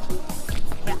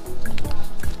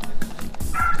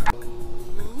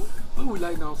 Where will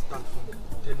I now start from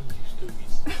telling you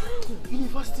stories?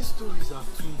 University stories are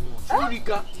too much.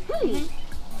 Eureka!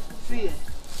 See,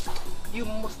 you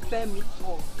must tell me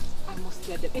all. I must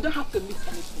tell them. You don't have to miss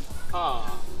anything.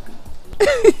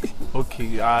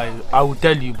 Okay, I will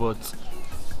tell you, but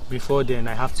before then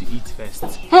I have to eat first.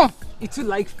 It you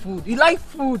like food. You like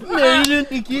food. Okay,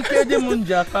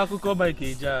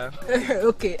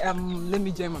 let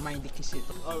me join Mama in the kitchen.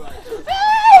 Alright.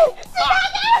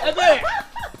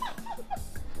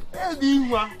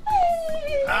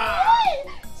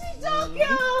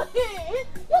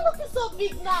 You're looking so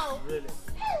big now. Really?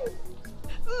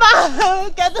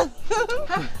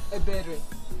 Ebere,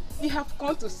 you have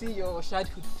come to see your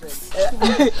childhood friends.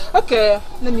 Okay,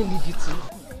 let me leave you to.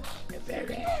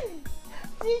 Ebere.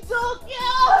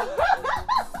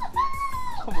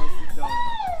 Come on, sit down.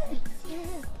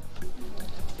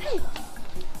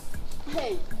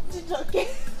 Hey, Chijioke.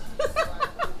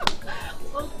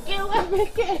 Okay, we're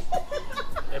making.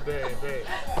 Ebere,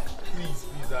 please,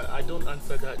 I don't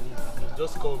answer that name.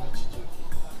 Just call me Chijioke.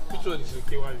 Which one is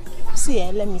okay one week?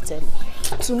 See, let me tell you.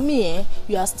 To me,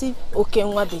 you are still okay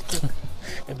one week.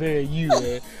 Ebere, you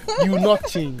will not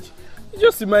change. You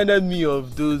just reminded me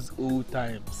of those old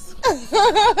times.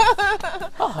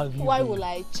 How have you Why been? will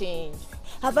I change?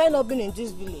 Have I not been in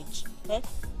this village?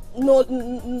 No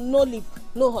leave,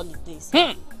 no holidays.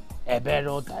 Ebere,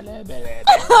 Ebere.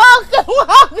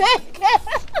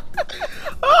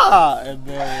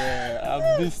 Ebere, I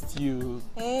missed you.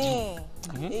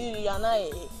 You are not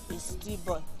a city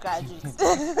boy, graduate.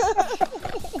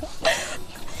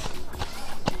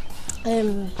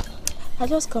 I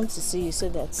just come to see you so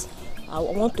that I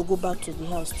want to go back to the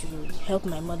house to help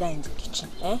my mother in the kitchen.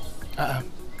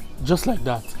 Just like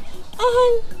that?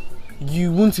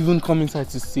 You won't even come inside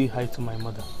to say hi to my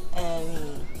mother?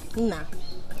 Nah,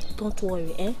 don't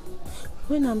worry,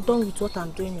 When I'm done with what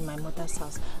I'm doing in my mother's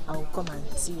house, I will come and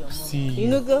see your mom. See you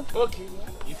know, girl? Okay,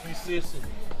 if you say so.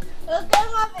 Okay,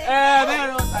 mommy.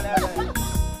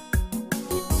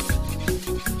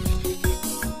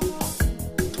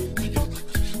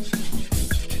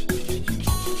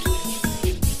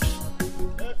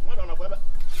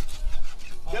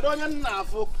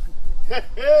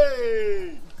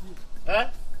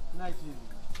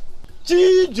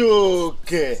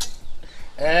 Chijioke.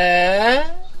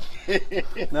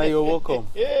 Now you're welcome.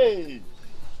 Hey.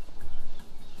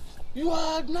 You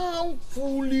are now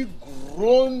fully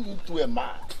grown into a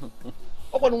man.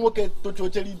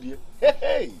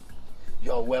 Hey.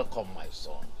 You're welcome, my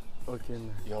son. Okay,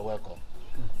 now. You're welcome.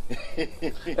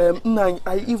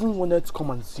 I even wanted to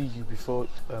come and see you before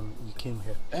you came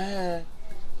here.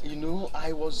 You know,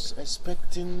 I was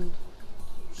expecting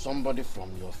somebody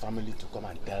from your family to come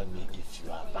and tell me if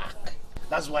you are back.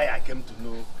 That's why I came to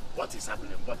know what is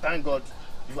happening. But thank God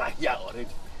you are here already.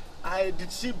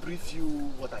 Did she brief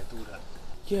you what I told her?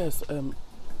 Yes,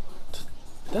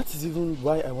 That is even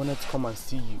why I wanted to come and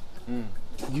see you.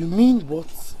 You mean what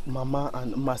Mama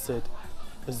and Ma said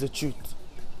is the truth?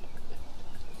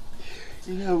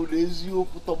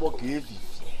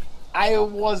 I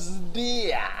was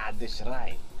there at the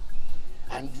shrine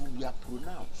and you were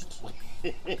pronounced.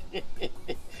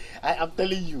 I am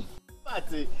telling you. But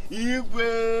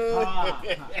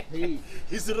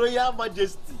His Royal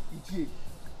Majesty, King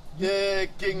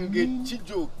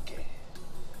Chijioke,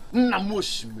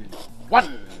 Namushmi,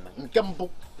 one Nkembo,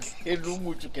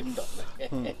 Elumuchu Kingdom.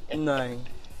 Nine.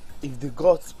 If the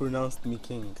gods pronounced me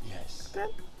king, yes, then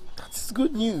that's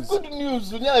good news. Good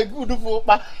news. Yeah, good for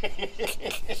pa.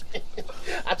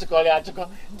 Achiko,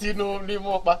 Tino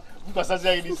Limopa, because I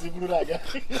say this is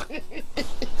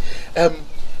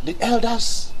the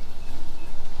elders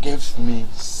gave me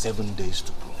 7 days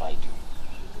to provide you.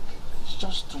 It's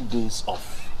just 2 days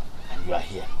off, and you are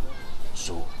here.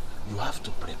 So you have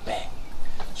to prepare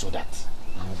so that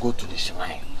you go to the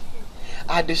shrine.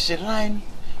 At the shrine,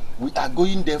 we are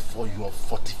going there for your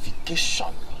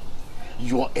fortification,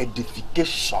 your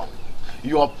edification,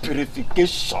 your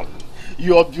purification,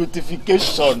 your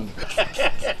beautification.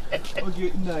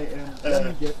 Okay, let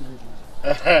me get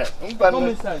ready. Come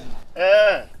inside.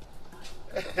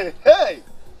 Hey!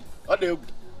 What do you...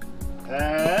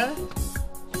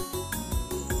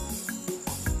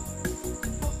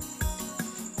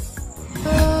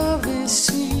 Love is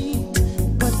sweet,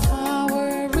 but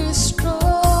power is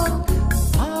strong.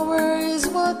 Power is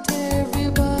what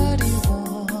everybody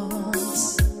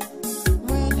wants.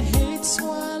 When hate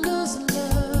swallows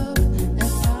love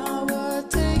and power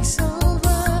takes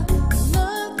over,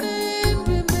 nothing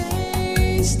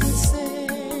remains the same.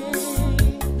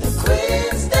 The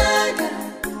Queen's dagger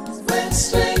went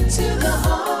straight to the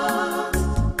heart.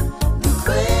 The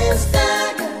Queen's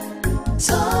dagger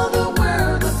tore the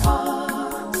world apart.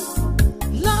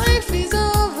 Life is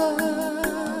over,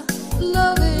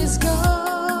 love is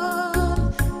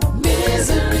gone.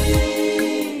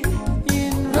 Misery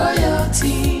in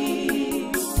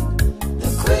royalty. The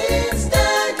Queen's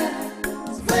dagger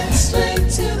went straight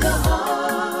to the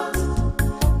heart.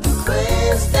 The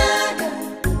Queen's dagger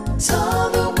tore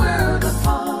the world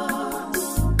apart.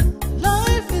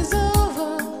 Life is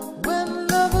over when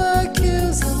lover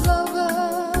kills a lover.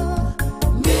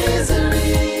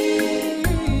 Misery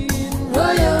in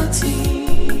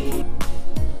royalty.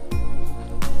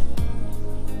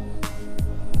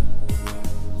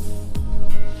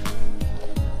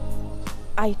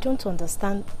 I don't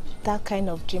understand that kind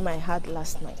of dream I had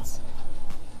last night.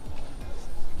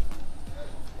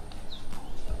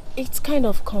 It's kind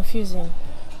of confusing.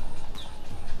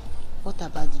 What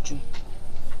about the dream?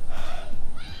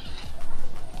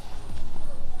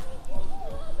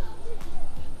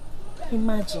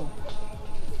 Imagine.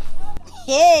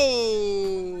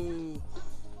 Hey!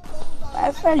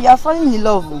 My friend, you are falling in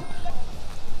love.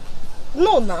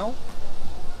 No, now.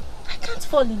 I can't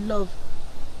fall in love.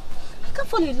 I can't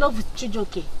fall in love with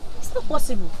Chijioke. It's not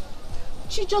possible.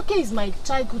 Chijioke is my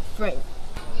childhood friend.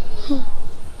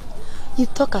 You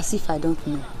talk as if I don't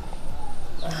know.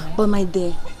 But my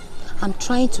dear, I'm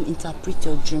trying to interpret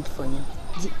your dream for you.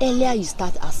 The earlier you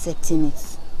start accepting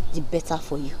it, the better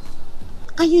for you.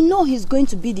 And you know he's going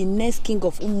to be the next king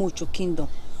of Umocho Kingdom,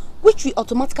 which will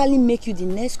automatically make you the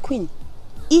next queen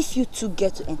if you two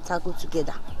get to entangle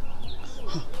together.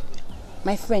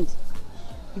 My friend,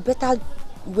 you better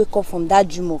wake up from that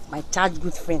dream of my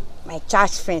childhood friend, my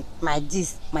church friend, my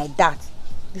this, my that,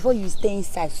 before you stay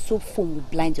inside so foam will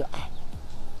blind your eye.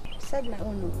 Said my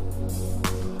own no.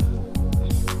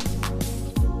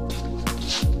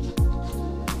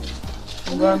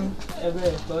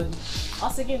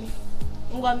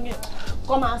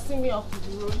 Come and see me off to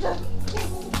the road.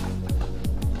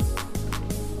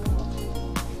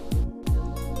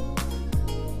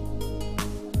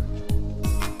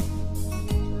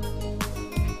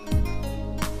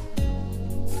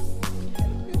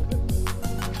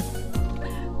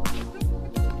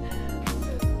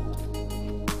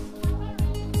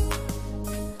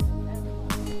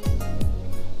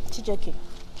 Chijioke,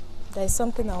 there is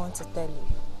something I want to tell you.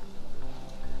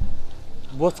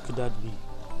 What could that be?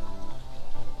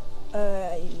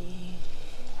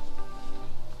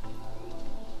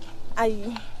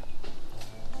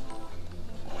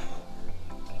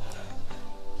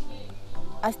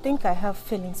 I think I have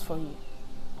feelings for you.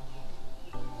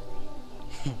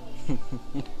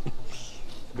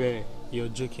 Bear, you're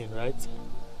joking, right?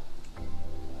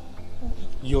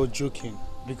 You're joking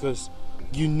because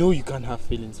you know you can't have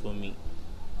feelings for me.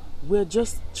 We're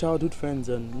just childhood friends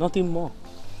and nothing more.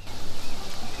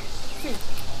 See,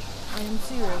 I am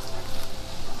serious.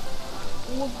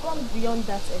 We've gone beyond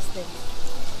that extent.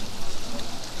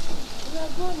 We are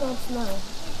grown up now.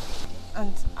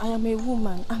 And I am a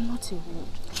woman, I'm not a wood.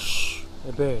 Shh,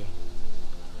 Ebere.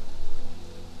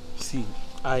 See,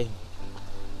 I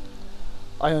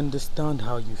understand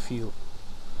how you feel.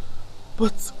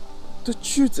 But the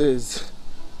truth is,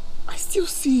 I still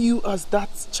see you as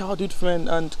that childhood friend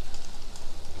and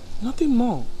nothing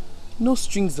more. No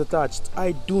strings attached.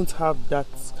 I don't have that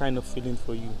kind of feeling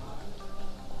for you.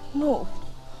 No.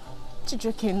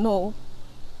 Chijioke, no.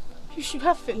 You should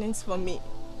have feelings for me.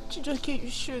 Chijioke, you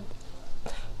should.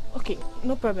 Okay,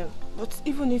 no problem. But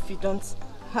even if you don't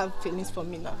have feelings for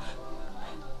me now,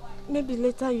 maybe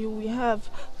later you will have.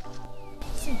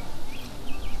 See,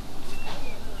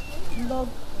 love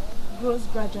grows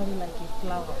gradually like a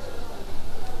flower.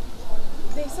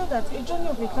 They say that a journey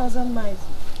of 1,000 miles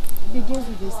begins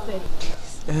with a step.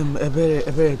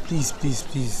 Ebere,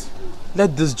 please.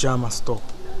 Let this drama stop.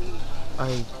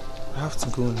 I have to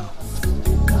go now.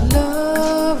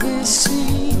 Love is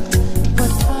sweet,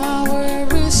 but power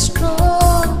is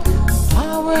strong.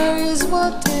 Power is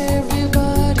what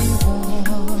everybody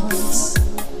wants.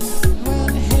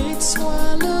 When hate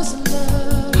swallows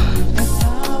love, and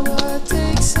power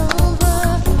takes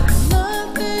over,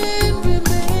 nothing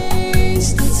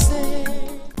remains the same.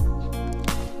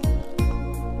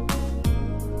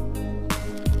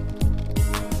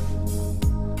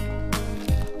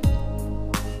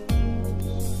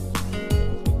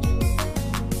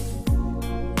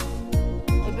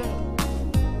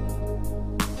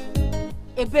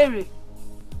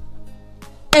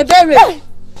 Ebere!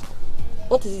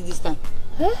 What is it this time?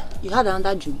 Huh? You had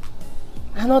another dream.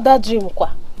 Another dream,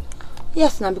 kwa?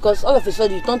 Yes, now because all of a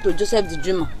sudden you turned to Joseph the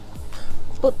dreamer.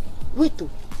 But wait,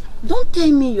 don't tell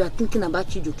me you are thinking about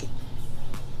Chijioke.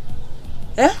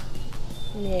 Eh?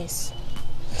 Yes.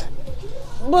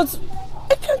 But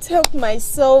I can't help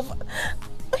myself.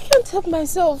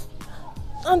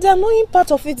 And the annoying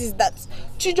part of it is that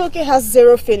Chijioke has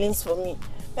zero feelings for me.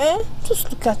 Eh? Just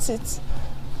look at it.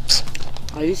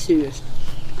 Are you serious?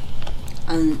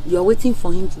 And you are waiting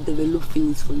for him to develop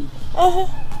feelings for you?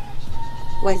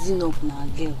 Why is he not now,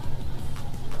 girl?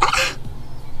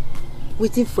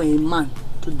 Waiting for a man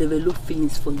to develop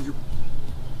feelings for you?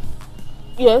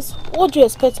 Yes. What do you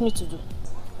expect me to do?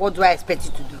 What do I expect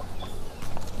you to do?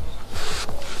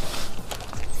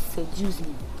 Seduce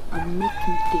me and make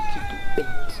me take you to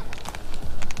bed.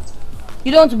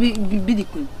 You don't want to be the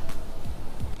queen.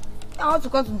 I want to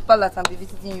come to the palace and be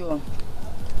visiting you on.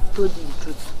 I told you the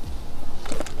truth.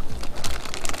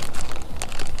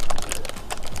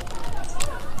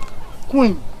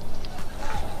 Queen.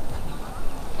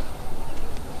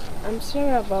 I'm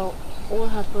sorry about what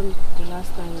happened the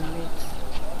last time we met.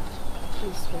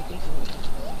 Please forgive me.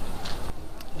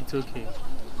 It's okay.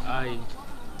 I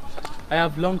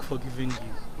have long forgiven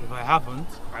you. If I haven't,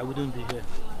 I wouldn't be here.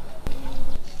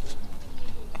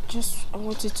 I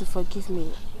want you to forgive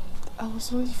me. I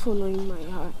was only following my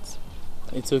heart.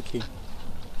 It's okay.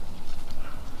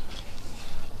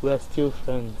 We are still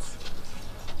friends.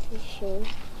 You sure?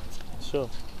 Sure.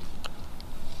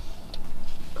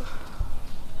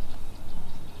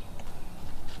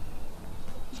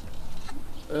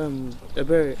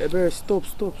 Ebere,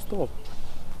 stop.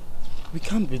 We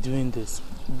can't be doing this.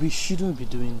 We shouldn't be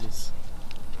doing this.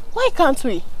 Why can't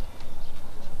we?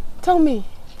 Tell me.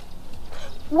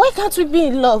 Why can't we be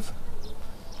in love?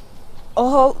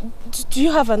 Or do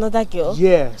you have another girl?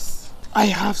 Yes, I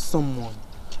have someone.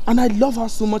 And I love her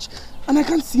so much. And I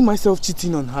can't see myself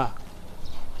cheating on her.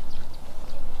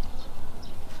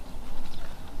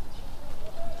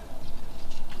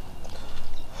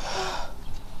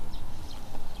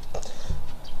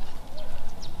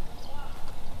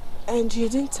 And you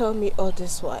didn't tell me all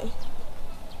this why?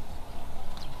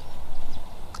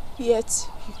 Yet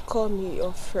you call me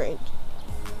your friend.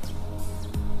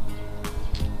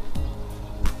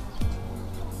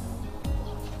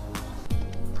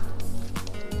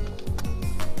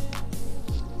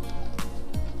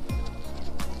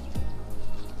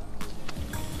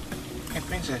 Hey,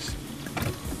 Princess.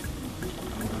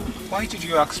 Why did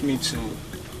you ask me to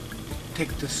take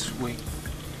this way?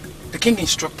 The king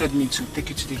instructed me to take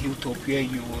you to the hilltop where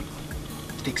you would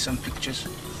take some pictures.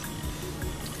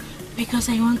 Because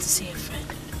I want to see a friend.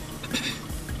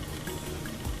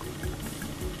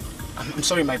 I'm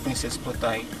sorry, my princess, but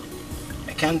I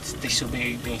can't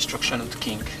disobey the instruction of the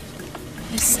king.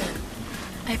 Listen,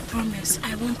 I promise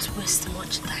I won't waste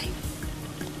much time.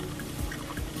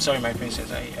 Sorry, my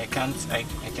princess, I can't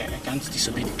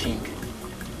disobey the king.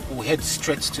 We'll head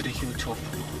straight to the hilltop.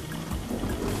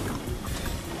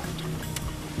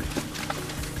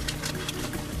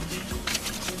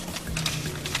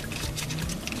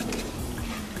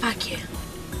 Back here.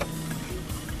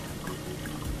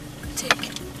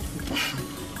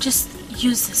 Just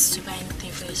use this to buy anything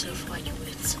for yourself while you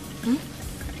wait. Hmm?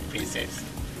 Princess.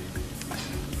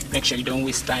 Make sure you don't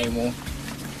waste time, oh.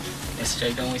 Make sure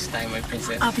you don't waste time, my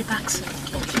princess. I'll be back soon.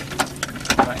 Okay.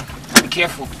 Bye. Be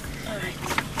careful. Alright.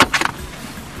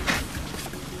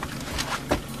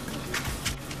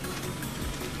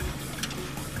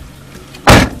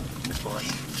 Boy.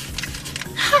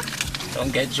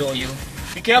 Don't get joy, you.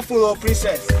 Be careful, oh,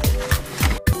 princess.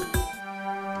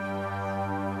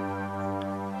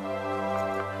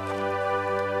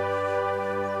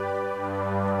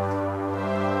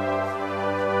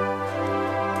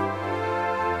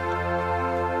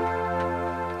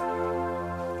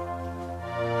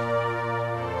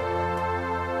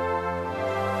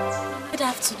 Good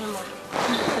afternoon, ma.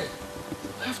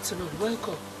 Good afternoon.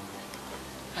 Welcome.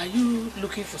 Are you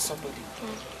looking for somebody?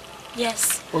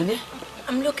 Yes. Onye?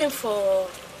 I'm looking for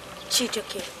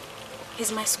Chijioke.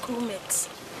 He's my schoolmate.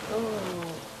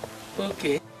 Oh,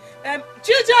 okay.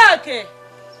 Chijioke!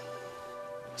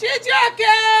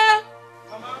 Chijioke!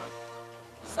 Mama?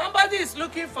 Somebody is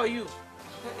looking for you.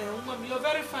 Mom, you're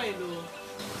very fine, though.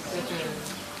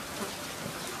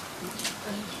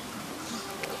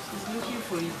 He's looking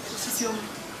for you. Osisioma.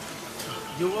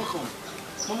 You're welcome.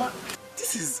 Mama,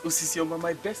 this is Osisioma,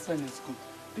 my best friend in school.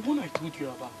 The one I told you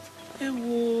about.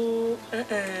 Hello.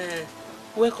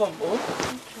 Welcome, oh.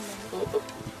 Oh.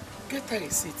 Get her a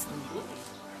seat.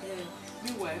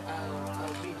 Meanwhile,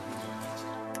 I'll be.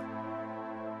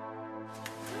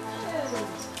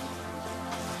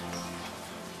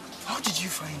 How did you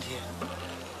find here?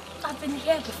 I've been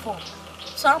here before.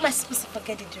 So how am I supposed to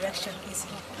forget the direction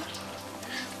easily?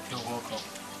 You're welcome.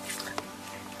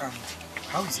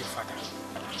 How is your father?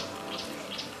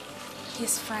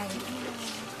 He's fine.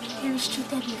 He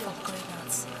restricted me from going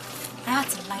out. I had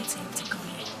to lie to him to come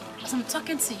here. As I'm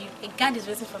talking to you, a guard is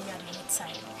waiting for me at the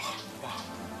roadside. Wow.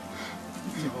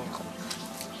 You're welcome.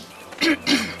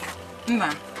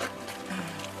 Nna.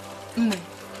 Nne,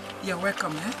 you're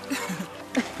welcome, eh?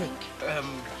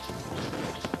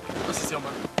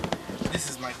 Osisioma, this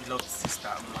is my beloved sister,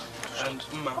 Mma. And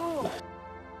Mma,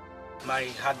 my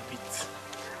heartbeat,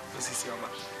 Osisioma.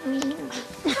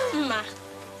 Ma,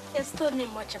 he has told me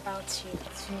much about you.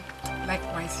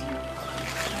 Likewise, you.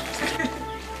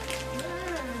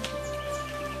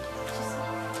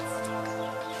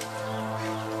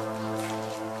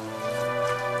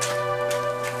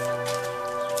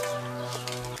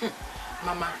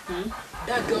 Mama,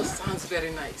 that girl sounds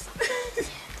very nice.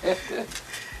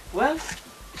 Well,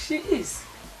 she is.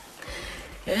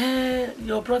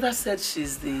 Your brother said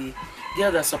she's the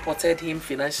girl that supported him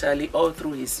financially all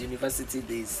through his university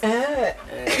days.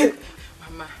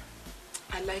 Mama,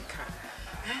 I like her.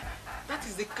 That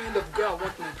is the kind of girl I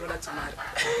want my brother to marry.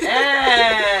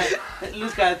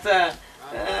 Look at her.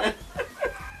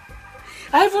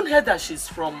 I even heard that she's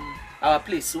from our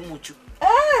place, Umuchu.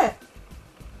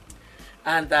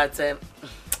 And that,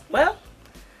 well,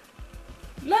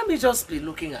 let me just be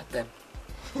looking at them.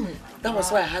 That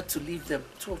was why I had to leave them,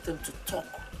 two of them, to talk.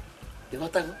 You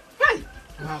got that? Hey,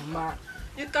 Mama,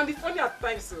 you can be funny at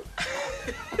times, so.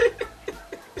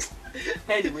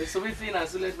 Anyway, so we finish,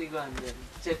 so let me go and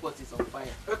check what is on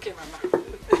fire. Okay, Mama.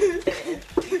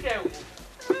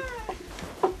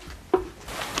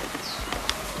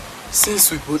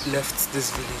 Since we both left this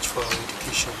village for our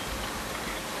education,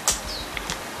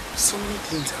 so many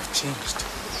things have changed.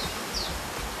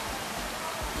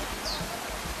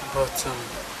 But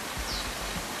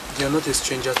you're not a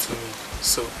stranger to me,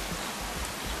 so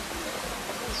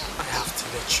I have to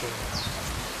let you know.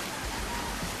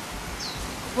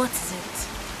 What is it?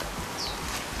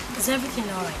 Is everything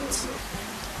alright?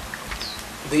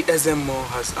 The Ezemo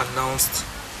has announced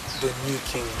the new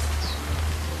king.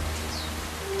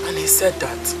 And he said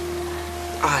that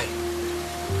I,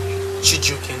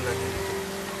 Chijioke,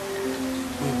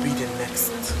 will be the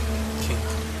next king.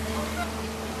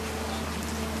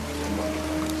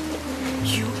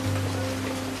 You?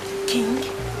 King?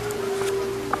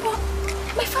 Well,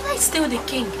 my father is still the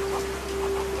king.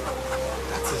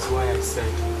 That is why I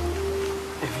said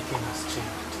everything has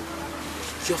changed.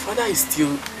 Your father is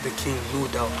still the king, no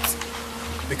doubt,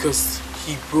 because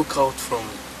he broke out from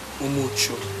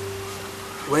Umuchu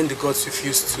when the gods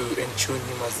refused to enthrone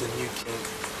him as the new king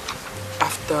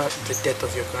after the death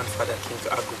of your grandfather, King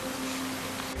Agu.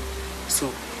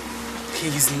 So he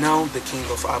is now the king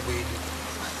of Abuelu,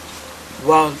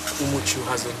 while Umuchu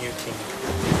has a new king.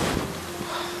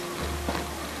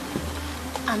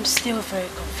 I'm still very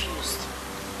confused.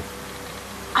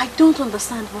 I don't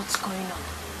understand what's going on.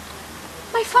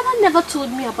 My father never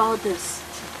told me about this.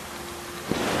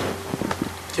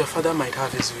 Your father might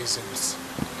have his reasons,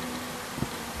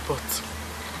 but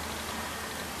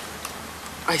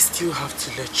I still have to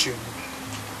let you know,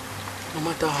 no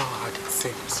matter how hard it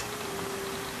seems.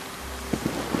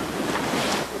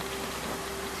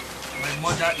 My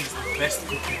mother is the best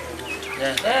cook in the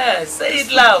world. Yeah, say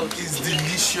it loud. It's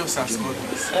delicious as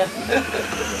always.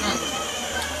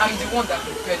 I'm the one that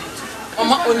prepared it.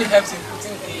 Mama only helps in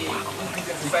putting the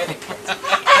ingredients inside the pot.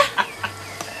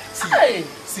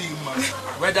 See, man,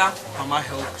 whether Mama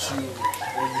helped you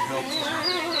or you helped me,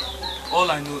 all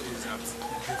I know is that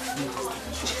the food is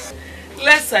delicious.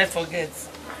 Lest I forget,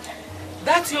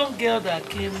 that young girl that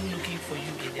came looking for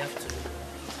you in the afternoon,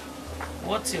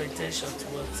 what's your intention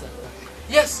towards her?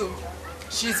 Yes, so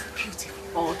she's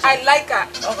beautiful. I like her.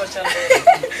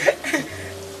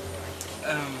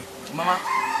 Mama,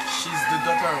 she's the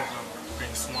daughter of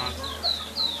Prince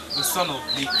Nwagu, the son of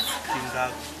late King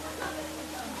Nwagu.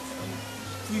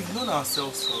 We've known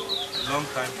ourselves for a long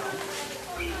time now,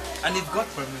 and if God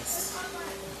permits,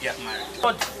 we get married.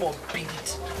 God forbid.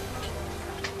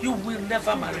 You will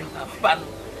never marry her, Banu.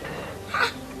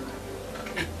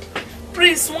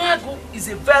 Prince Nwagu is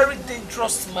a very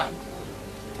dangerous man.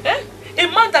 Eh? A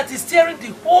man that is tearing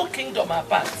the whole kingdom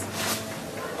apart.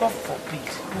 God forbid.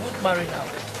 You won't marry her.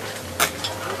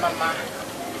 Mama,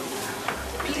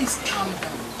 please calm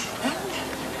down. Eh?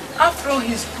 After all,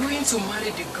 he's going to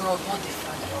marry the girl, not the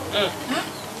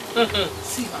father.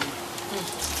 See, Mama,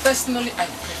 personally, I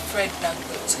prefer that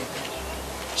girl to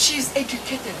her. She's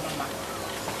educated, Mama.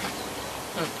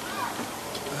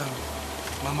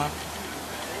 Mama,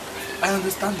 I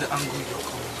understand the angle you're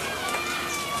coming from.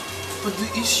 But the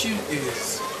issue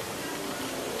is,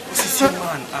 Mrs.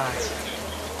 Yoma and I,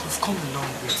 we've come a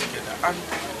long way together, and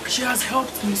she has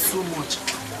helped me so much.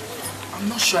 I'm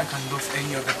not sure I can love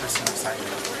any other person aside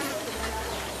her.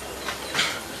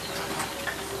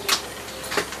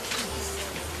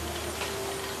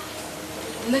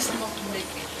 Let's not make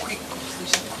a quick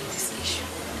conclusion on this issue.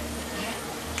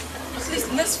 At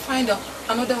least let's find out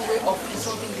another way of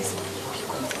resolving this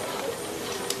conflict.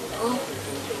 Oh.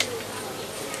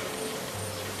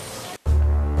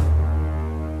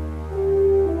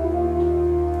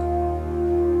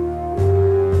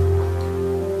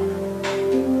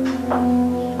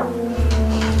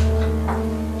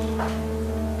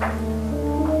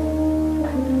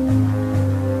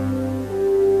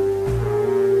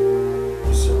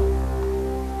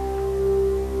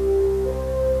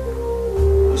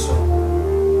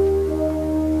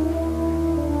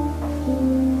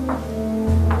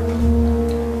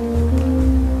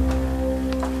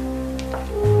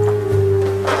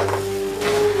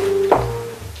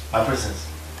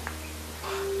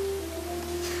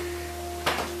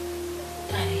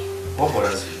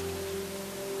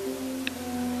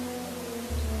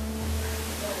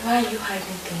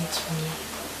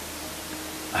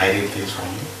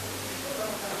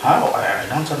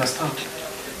 Understand.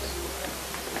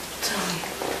 Tell me,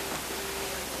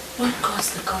 what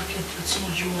caused the conflict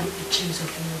between you and the chiefs of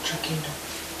the Nwagu kingdom?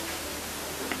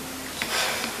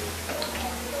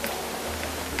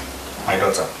 My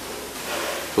daughter.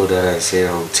 So that I say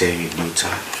I'll tell you in due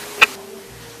time.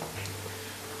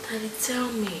 Daddy,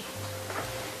 tell me,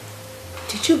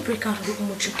 did you break out of the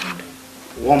Nwagu kingdom?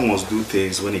 One must do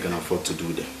things when he can afford to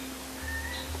do them.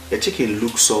 A chicken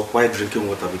looks up while drinking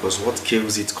water because what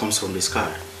kills it comes from the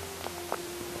sky.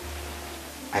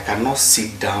 I cannot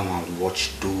sit down and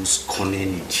watch those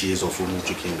cunning cheers of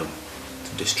Nwagu kingdom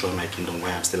to destroy my kingdom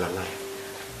while I'm still alive.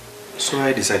 So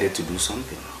I decided to do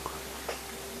something.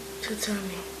 So tell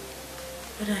me,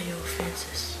 what are your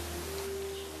offenses?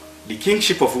 The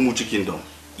kingship of Nwagu kingdom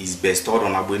is bestowed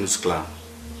on Agbenu's clan,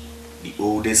 the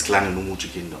oldest clan in Nwagu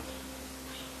kingdom.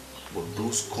 But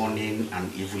those cunning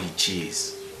and evil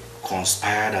cheers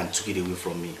conspired and took it away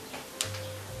from me.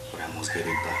 But I must get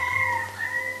it back.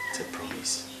 It's a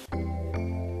promise.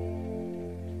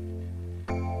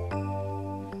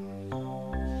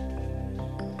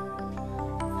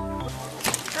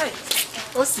 Hi,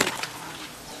 Osi.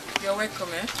 You're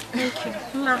welcome, eh? Thank you.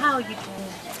 Ma, how are you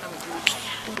doing? I'm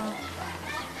good.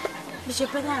 Is your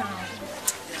brother around?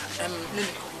 Yeah, let me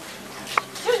come.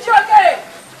 Chijioke!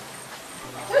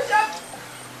 Chijioke!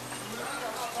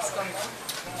 It's coming.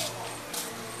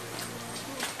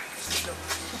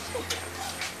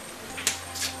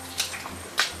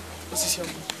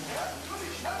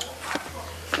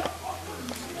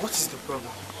 What is the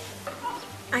problem?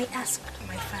 I asked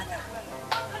my father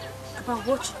about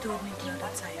what you told me the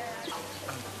other time.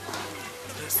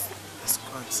 Let's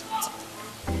go and see it.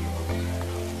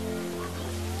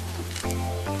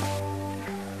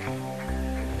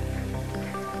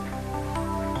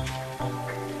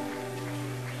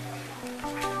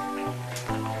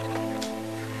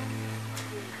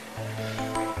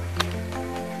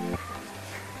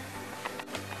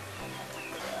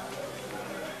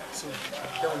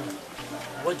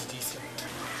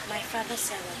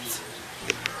 Sarah,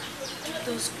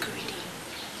 those greedy,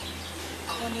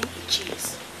 cunning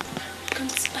Ichis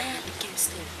conspired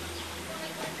against him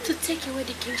to take away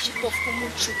the kingship of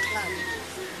Umuchu clan.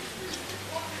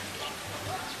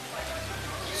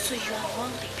 So you are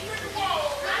among the people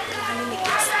planning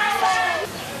against the fire.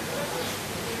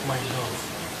 My love,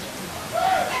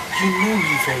 you know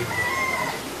me very well.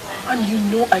 And you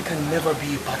know I can never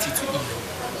be a party to evil.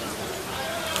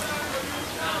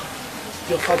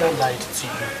 Your father lied to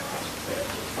you.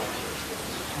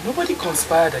 Nobody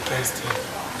conspired against him.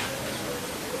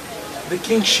 The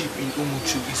kingship in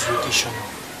Umuchu is rotational.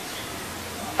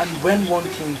 And when one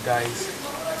king dies,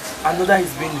 another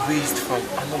is being raised from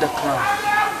another clan.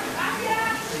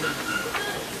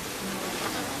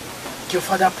 Your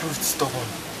father proved stubborn.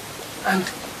 And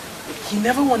he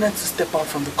never wanted to step out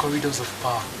from the corridors of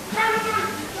power.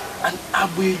 And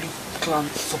Abuelu clan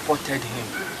supported him.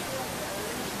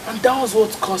 And that was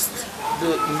what caused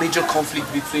the major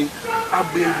conflict between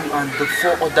Abuelu and the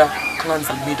 4 other clans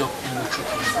that made up Umuchu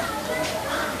Kingdom.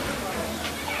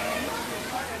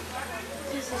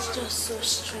 This is just so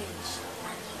strange.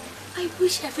 I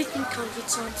wish everything can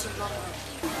return to normal.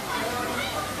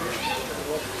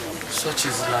 Such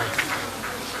is life.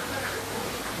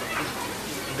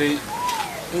 The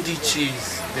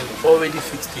Ndichis, they've already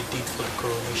fixed a date for the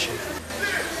coronation.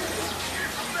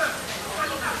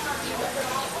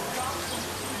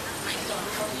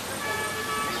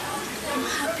 I'm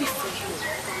happy for you.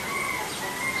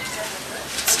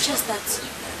 It's just that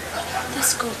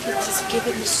this conflict is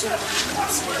giving me so much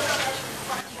concern.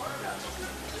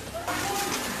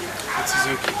 It is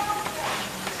okay.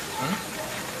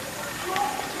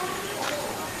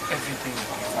 Everything will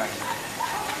be fine.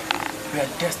 We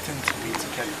are destined to be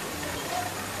together.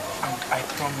 And I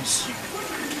promise you,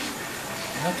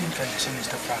 nothing can change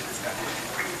the fact that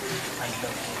I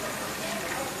love you.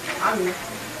 And I love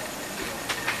you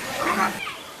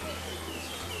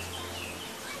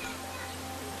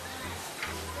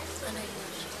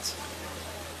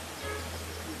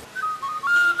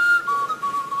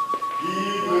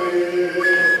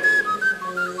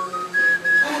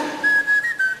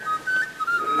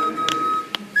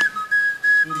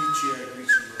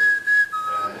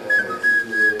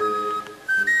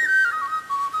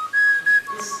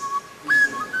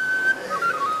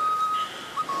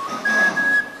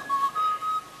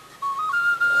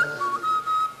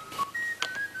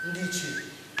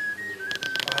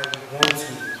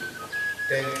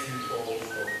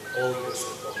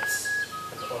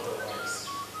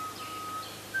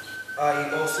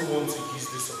I also want to use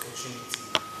this opportunity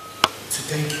to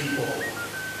thank you all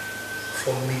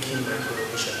for making my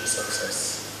coronation a success.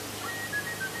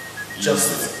 Just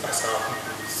as our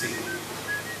people would say,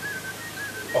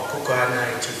 Okoko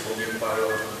anaghị for onye mgbara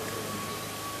ọdụ.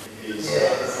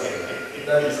 Yes,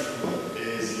 that is true.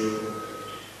 Yes, you.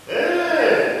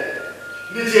 Hey,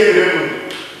 did you hear me?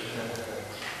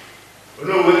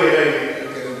 No, we can hear you.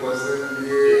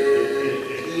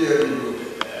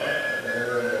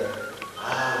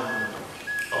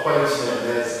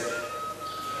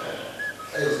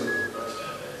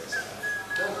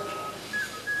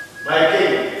 My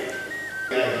king,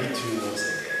 I greet you once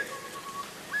again.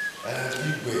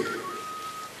 Igwe,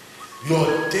 your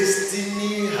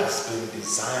destiny has been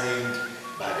designed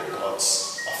by the gods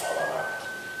of our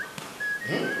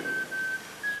land.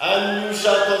 And you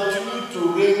shall continue to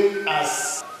reign as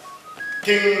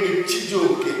King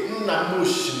Chijioke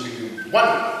Nnamushimiri,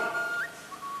 one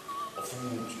of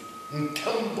Umuchu.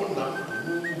 Nkambo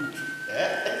Nambunuchu.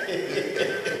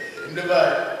 Never.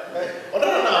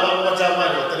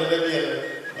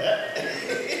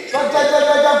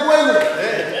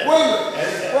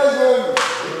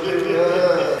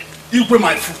 You pay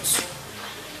my foot.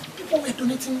 People were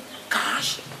donating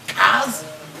cash, cars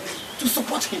to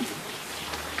support him.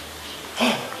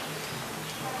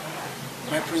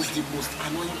 My prince, the most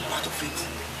annoying part of it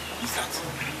is that,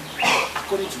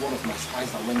 according to one of my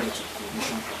spies that went there to the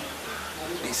coronation ground,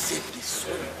 they said they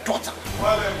saw a daughter.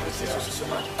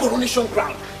 Coronation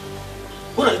ground.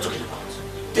 What are you talking about?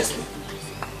 Test me.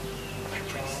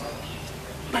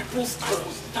 My prince, I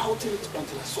was doubting it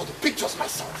until I saw the pictures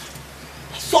myself.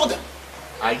 I saw them.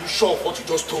 Are you sure of what you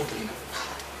just told me?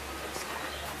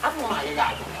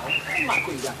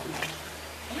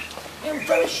 I'm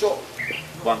very sure.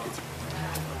 Bank it.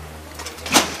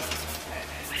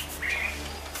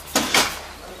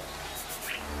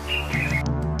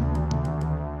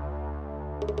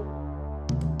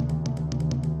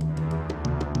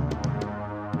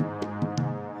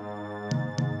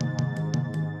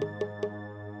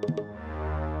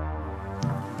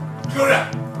 Gloria,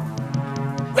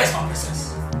 where's my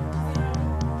princess?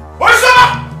 Where's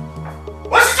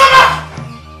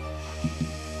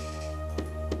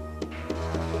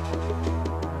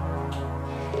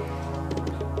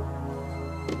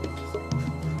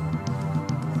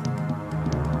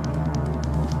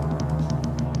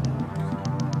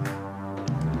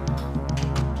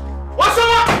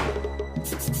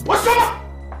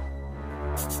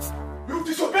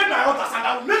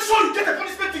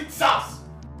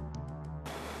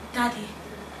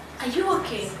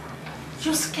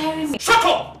telling me? Shut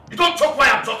up! You don't talk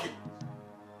while I'm talking.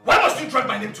 Why must you drag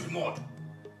my name to the mud?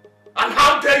 And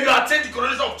how dare you attend the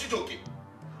coronation of Chijioke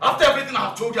after everything I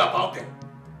have told you about them?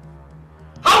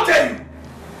 How dare you?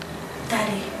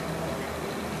 Daddy,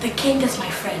 the king is my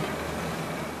friend.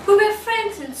 We were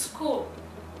friends in school.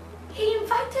 He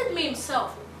invited me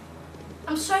himself.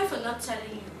 I'm sorry for not telling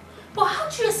you. But how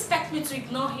do you expect me to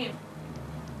ignore him?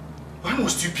 Why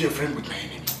must you be a friend with my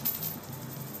enemy?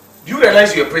 Do you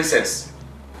realize you're a princess?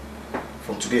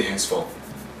 From today henceforth,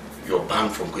 you're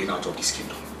banned from going out of this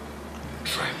kingdom.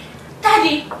 Try me.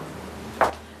 Daddy!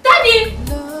 Daddy!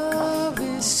 Love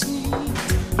is sweet,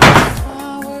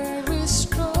 power is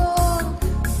strong,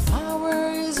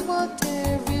 power is what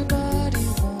everybody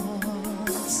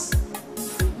wants.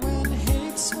 When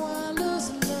hate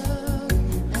swallows love.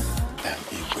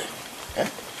 Igwe,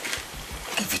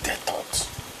 give it a thought.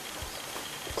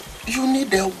 You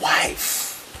need a wife.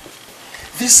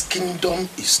 This kingdom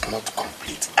is not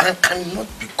complete and cannot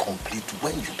be complete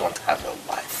when you don't have a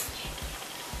wife.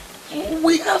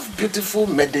 We have beautiful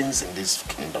maidens in this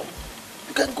kingdom.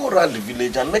 You can go around the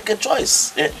village and make a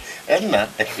choice. Enna.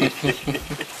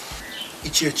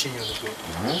 It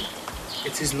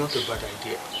is not a bad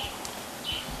idea.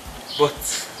 But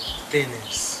thing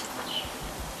is,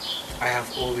 I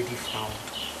have already found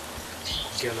the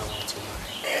girl I want to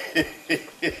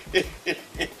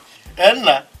marry.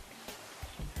 Enna.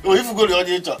 Oh, if you go to your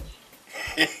teacher,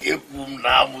 that's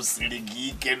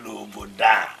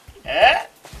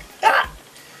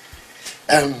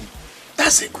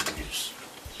a good news.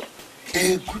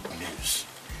 A good news.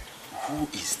 Who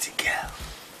is the girl?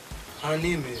 Her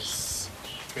name is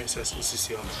Princess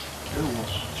Osisioma.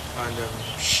 And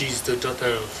she's the daughter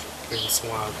of Prince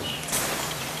Nwagu.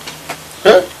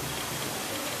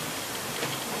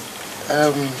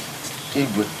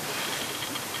 Igwe.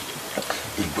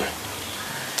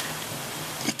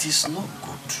 It is not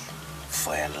good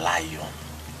for a lion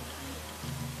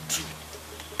to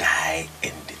die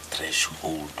in the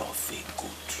threshold of a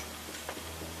goat.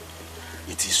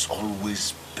 It is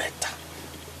always better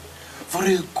for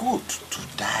a goat to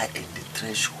die in the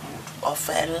threshold of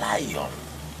a lion.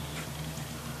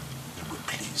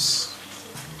 Please.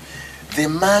 The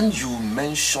man you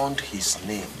mentioned his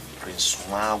name, Prince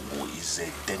Nwagu, is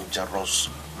a dangerous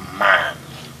man.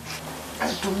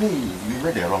 And to me, you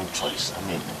made a wrong choice. I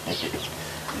mean,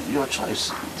 your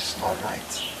choice is not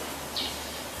right.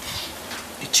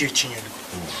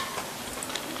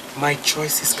 My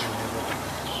choices can never be.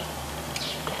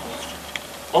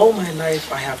 All my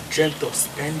life, I have dreamt of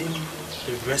spending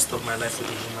the rest of my life with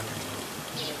a woman I love.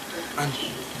 And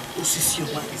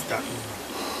Osisioma is that woman.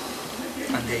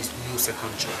 And there is no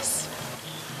second choice.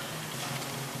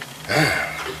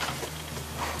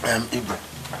 Igwe,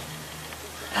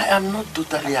 I am not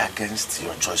totally against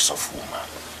your choice of woman.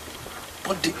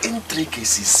 But the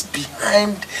intricacies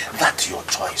behind that your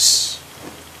choice.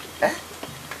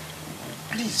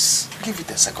 Please, give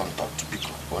it a second thought.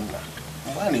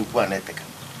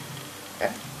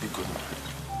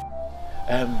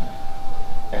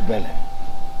 Ebele,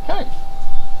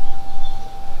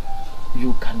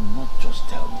 you cannot just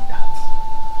tell me that.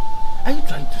 Are you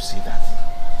trying to say that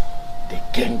the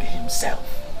king himself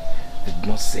did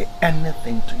not say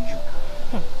anything to you?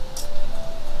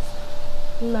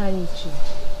 Nanichi,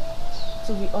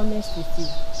 to be honest with you,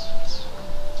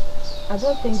 I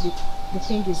don't think the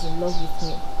king is in love with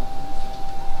me.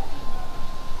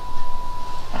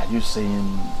 Are you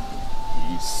saying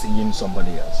he's seeing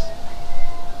somebody else?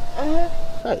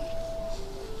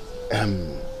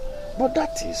 But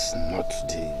that is not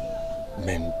the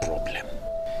main problem.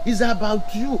 It's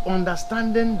about you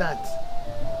understanding that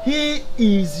he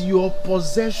is your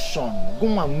possession.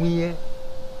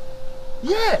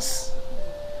 Yes.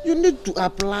 You need to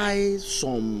apply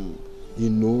some,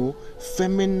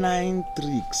 feminine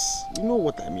tricks. You know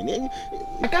what I mean?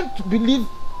 You can't believe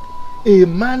a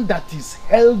man that is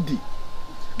healthy,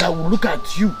 that will look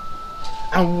at you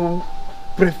and will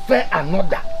prefer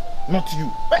another, not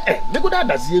you.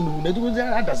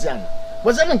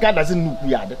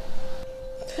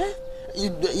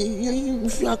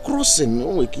 If you are crossing,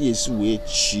 let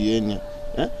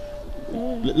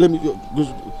me go.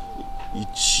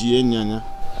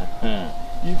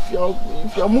 If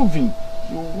you are moving,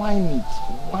 you whine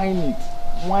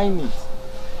it.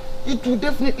 It will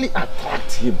definitely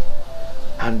attract him,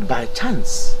 and by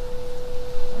chance,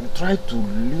 you try to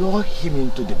lure him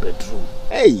into the bedroom.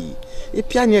 Hey,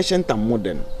 if you are shenta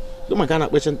modern, don't make an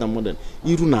shenta modern.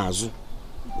 He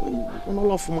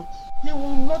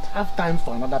will not have time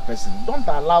for another person. Don't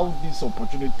allow this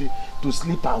opportunity to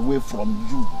slip away from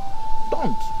you.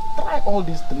 Don't try all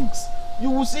these tricks. you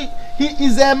will see he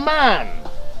is a man.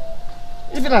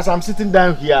 Even as I'm sitting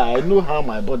down here, I know how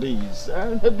my body is.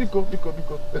 Biko.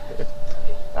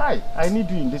 I need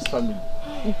you in this family.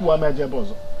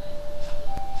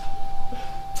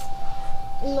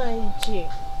 Naiji,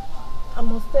 I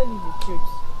must tell you the truth.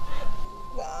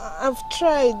 I've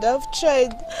tried.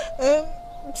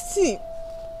 See,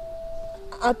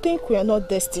 I think we are not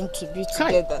destined to be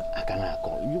together.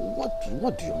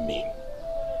 What do you mean?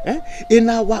 In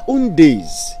our own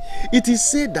days, it is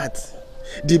said that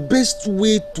the best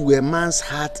way to a man's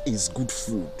heart is good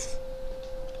food.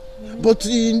 But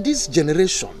in this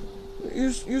generation,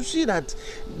 you see that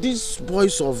these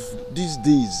boys of these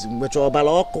days,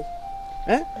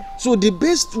 so the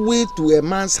best way to a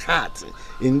man's heart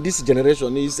in this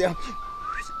generation is...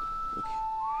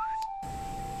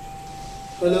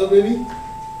 Hello, baby.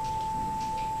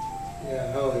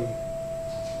 Yeah, how are you?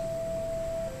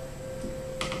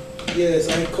 Yes,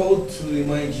 I called to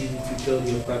remind you to tell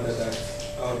your father that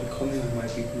I'll be coming with my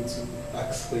people to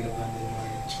ask for your hand in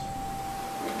marriage.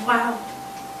 Wow.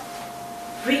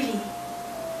 Really?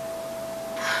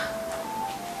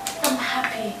 I'm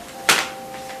happy.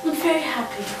 I'm very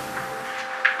happy.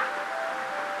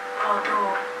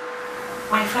 Although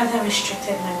my father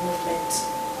restricted my movement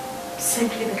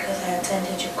simply because I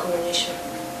attended your coronation.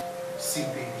 See,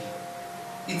 baby,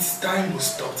 it's time we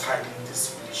stopped hiding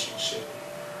this relationship.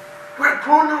 We're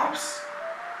grown-ups.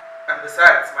 And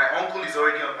besides, my uncle is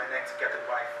already on my neck to get a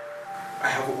wife. I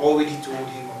have already told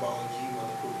him about you and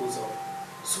the proposal.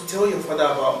 So tell your father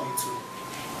about me too.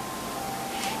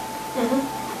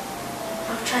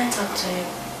 I'll try and talk to him.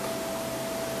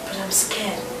 But I'm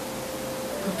scared.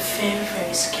 I'm very,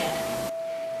 very scared.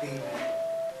 Baby,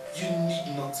 you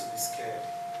need not to be scared.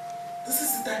 This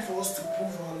is the time for us to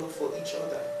prove our love for each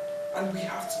other. And we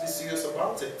have to be serious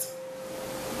about it.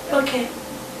 Okay.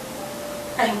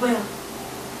 I will.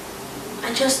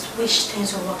 I just wish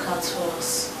things will work out for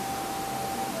us.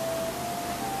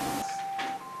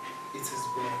 It is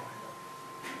well, my love.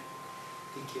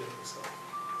 Take care of yourself.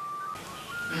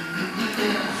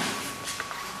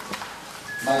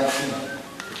 My king,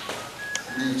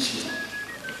 Nietzsche.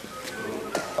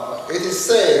 It is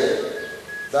said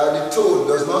that the toad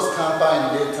does not scamper in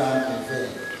daytime in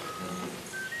vain.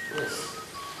 Yes.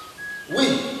 We,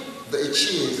 the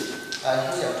Ichis, are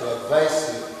here to advise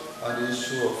you on the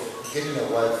issue of getting a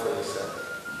wife for yourself.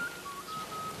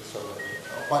 That's all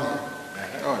right. Upon it.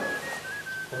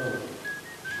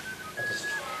 That is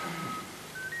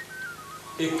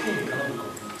A true. king cannot be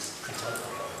convinced without a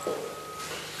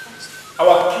wife.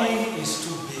 Our king is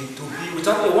too big to be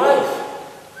without a wife.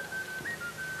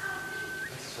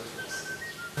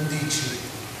 Ndichi,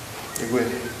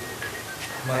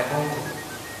 my uncle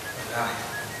and I,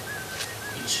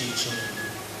 Ichi,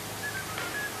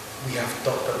 we have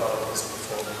talked about this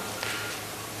before.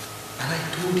 And I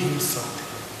told him something.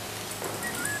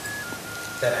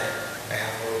 That I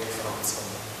have already found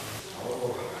someone.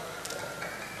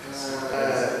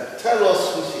 Tell us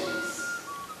who she is.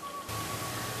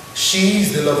 She is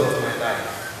the love of my life,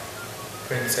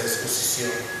 Princess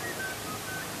Osisio,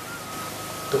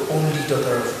 the only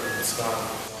daughter of Prince Nwagu.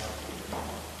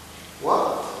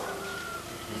 What?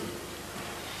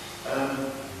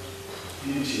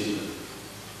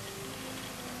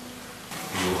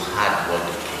 You heard what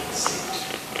the king said.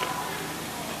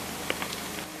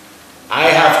 I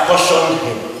have cautioned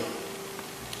him,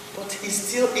 but he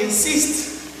still insists.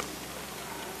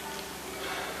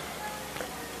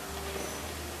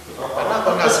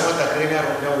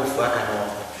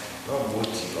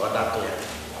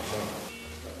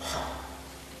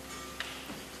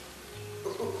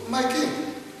 My king,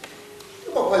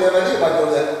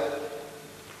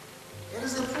 there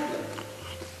is a problem.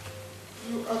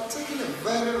 You are taking a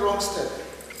very wrong step.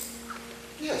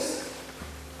 Yes.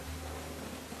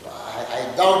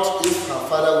 I doubt if her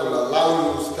father will allow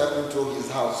you to step into his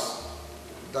house.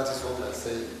 That is what I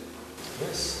say.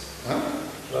 Yes. Huh?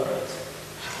 You are right.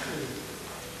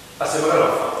 As a matter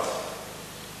of fact,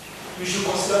 you should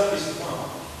consider this one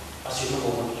as your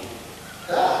number one king.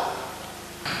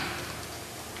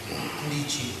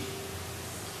 Lichi,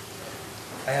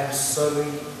 I am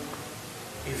sorry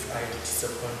if I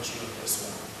disappoint you in this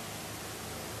one.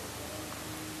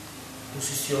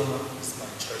 Osisioma is my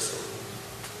choice of woman.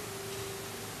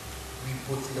 We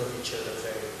both love each other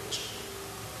very much.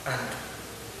 And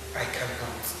I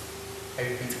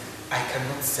repeat, I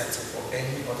cannot settle for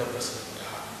any other person than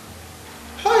her.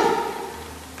 Hi!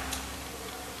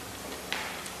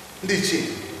 Lichi,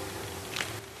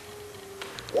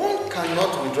 one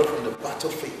cannot withdraw from the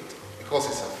battlefield because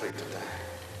he's afraid to die.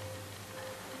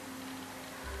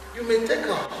 You may take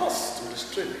a horse to the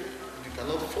stream You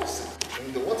cannot force it to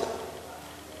drink the water.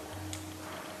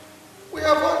 We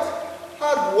have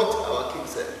heard what our king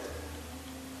said.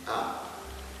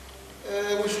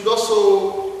 We should also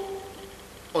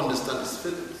understand his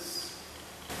feelings.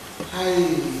 I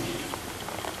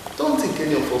don't think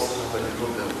any of us have any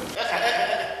problem with it.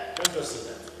 Don't just say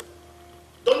that.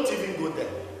 Don't even go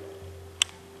there.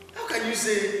 How can you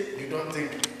say you don't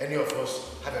think any of us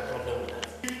have a problem with that?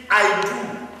 I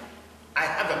do. I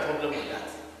have a problem with that.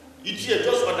 Ichie,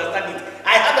 just understand it.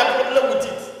 I have a problem with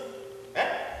it.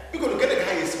 You go to get a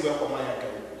guy is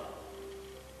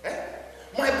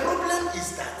my problem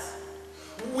is that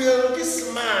will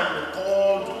this man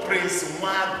called Prince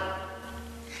Nwagu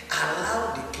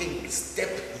allow the king to step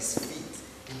his feet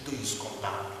into his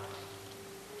compound?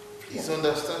 Please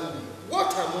understand me.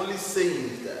 What I'm only saying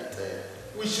is that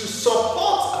we should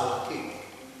support our king.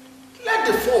 Let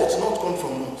the fault not come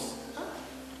from us.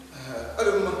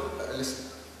 Listen.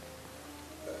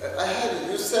 I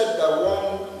heard you said that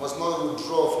one must not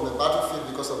withdraw from the battlefield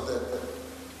because of that.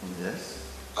 Yes.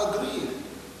 Agreed.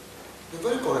 You're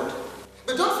very correct.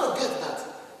 But don't forget that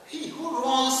he who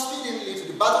runs speedily to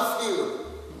the battlefield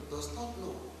does not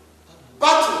know that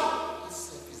battle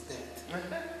itself is dead.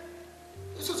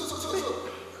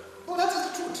 Well, that is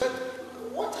the truth. But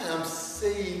what I am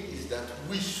saying is that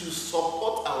we should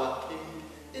support our king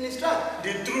in his stride.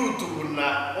 The truth is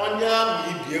that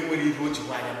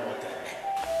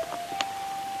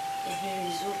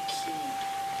it's okay.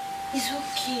 It's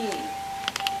okay.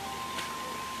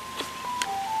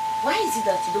 Why is it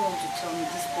that you don't want to tell me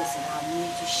this person have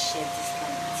made you shed this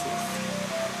kind of tears?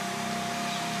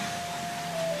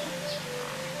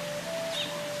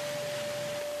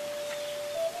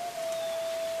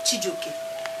 Chijioke.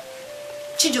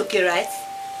 Chijioke, right?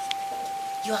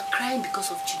 You are crying because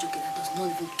of Chijioke that does not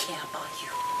even care about you.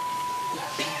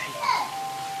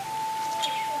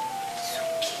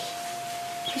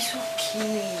 It's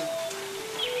okay.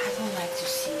 I don't like to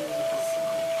see you like this.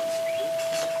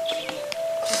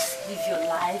 Just live your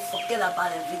life, forget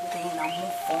about everything and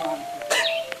move on.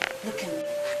 Look at me.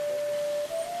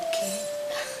 Okay?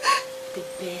 The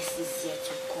best is yet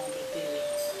to come, baby.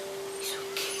 It's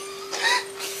okay.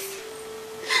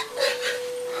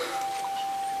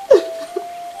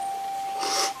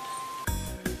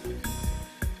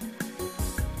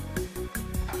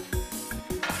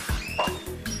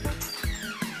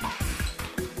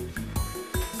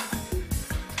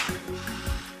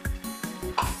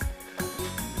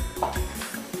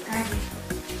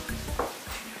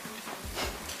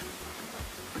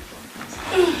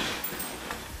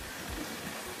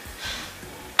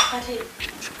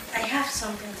 I have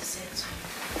something to say to you.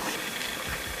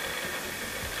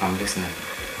 I'm listening.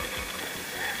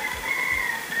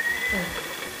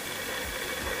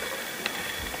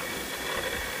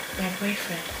 My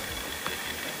boyfriend,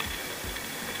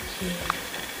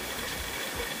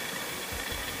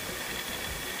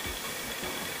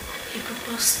 he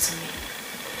proposed to me.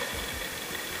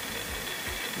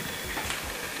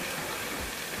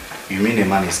 You mean the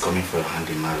man is coming for your hand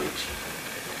in marriage?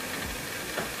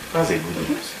 That's a good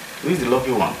news. Who is the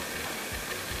lucky one?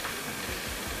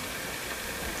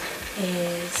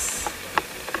 Is...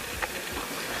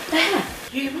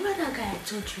 You remember that guy I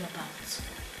told you about?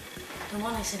 The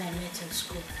one I said I met in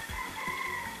school?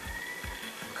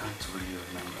 I can't really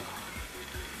remember.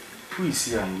 Who is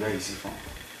he and where is he from?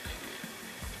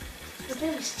 His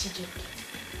name is Chijioke.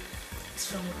 It's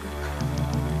from a book.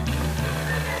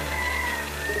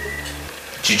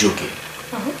 Chijioke?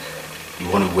 The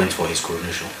one who went for his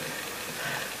coronation?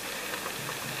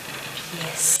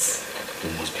 Yes. You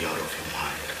must be out of your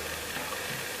mind.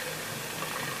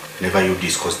 Never you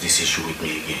discuss this issue with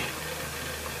me again.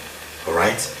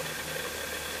 Alright?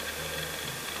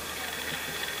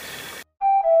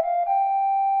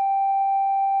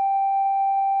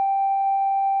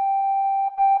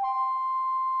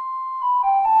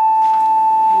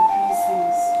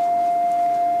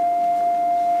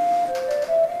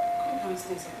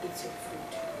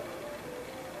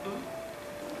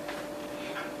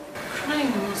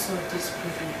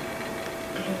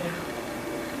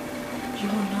 You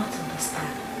will not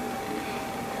understand.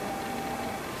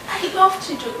 I love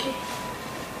Chijioke.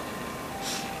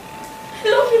 I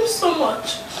love him so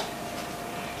much.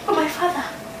 But my father,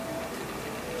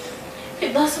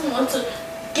 he doesn't want to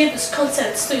give his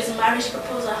consent to his marriage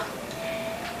proposal.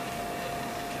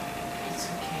 It's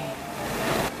okay.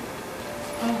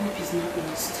 Our hope is not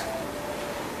lost.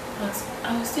 But I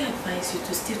will still advise you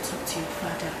to still talk to your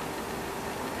father.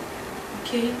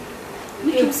 Okay?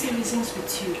 Make him see reasons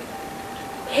with you.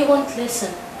 He won't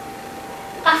listen.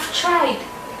 I've tried.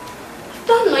 I've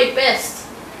done my best.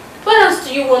 What else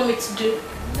do you want me to do?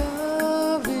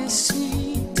 Love is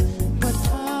sweet, but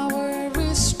power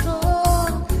is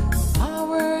strong.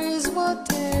 Power is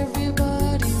what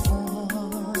everybody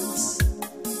wants.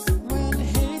 When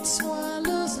hate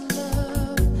swallows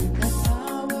love and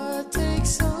power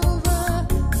takes over,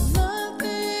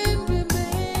 nothing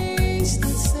remains the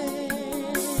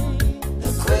same.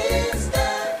 The Queen's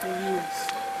dead. Your Highness.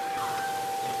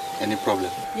 Any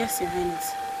problem? Yes, Your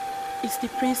Highness. It's the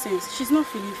princess. She's not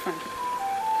feeling fine.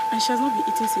 And she has not been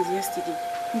eating since yesterday.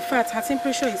 In fact, her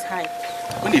temperature is high.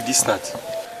 When did this start?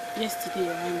 Yesterday,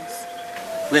 Your Highness.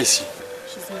 Where is she?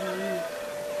 She's in her room.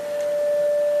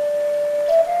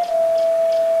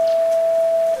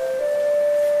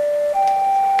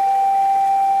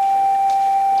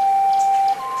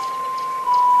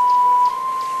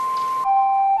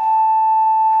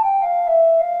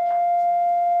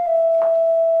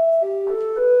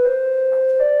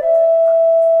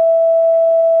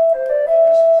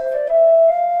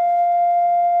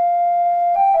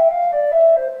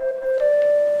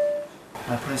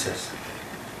 My princess,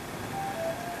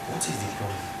 what is the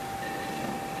problem?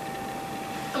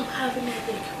 I'm having a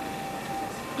headache.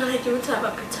 And I don't have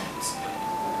appetite.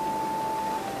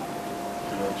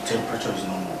 Your temperature is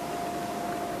normal.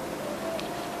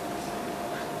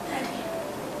 Daddy.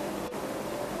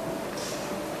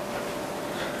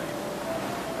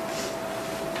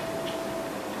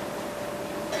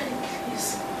 Daddy, please.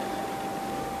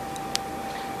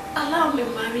 Allow me to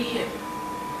marry him.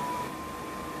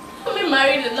 Let me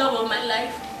marry the love of my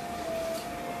life.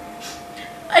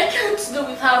 I can't do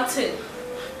without him.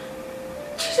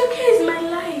 Chijioke is my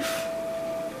life.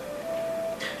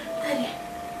 Daddy,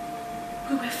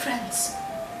 we were friends,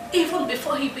 even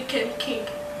before he became king.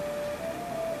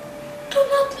 Do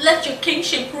not let your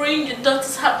kingship ruin your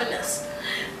daughter's happiness.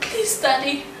 Please,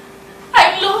 Daddy.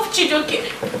 I love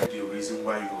Chijioke. The reason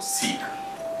why you're sick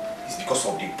is because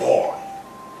of the boy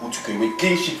who took away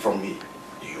kingship from me.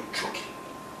 You're joking.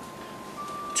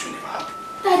 It will never happen.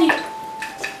 Daddy.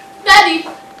 Daddy.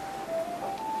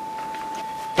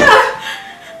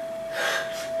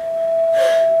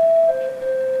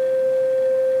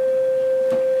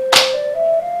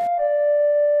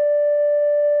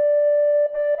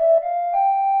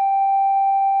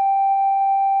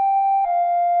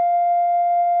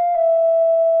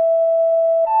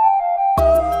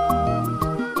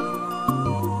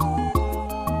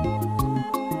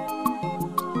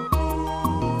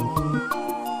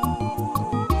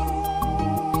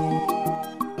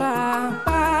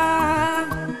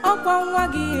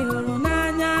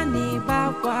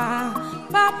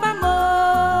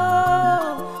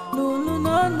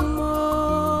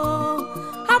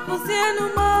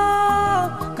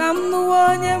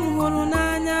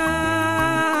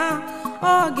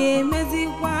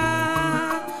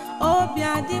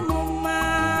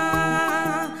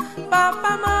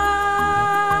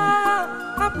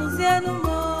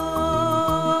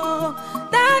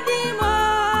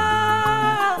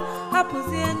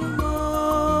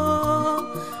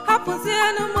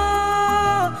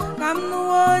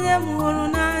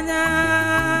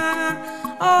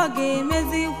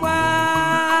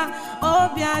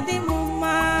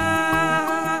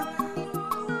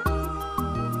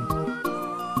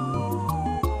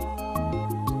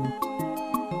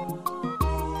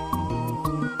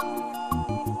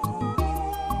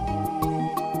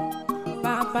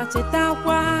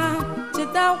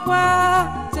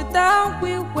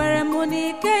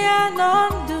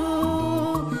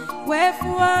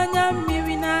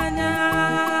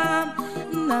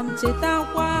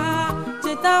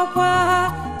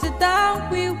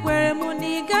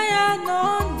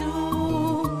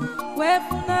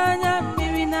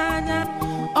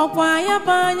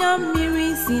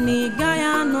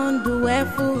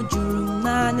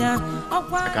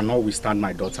 I cannot withstand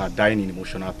my daughter dying in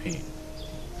emotional pain.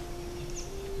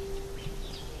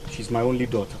 She's my only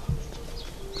daughter.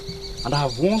 And I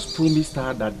have once promised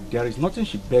her that there is nothing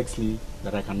she begs me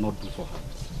that I cannot do for her.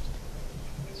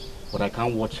 But I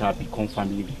can't watch her become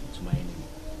family to my enemy.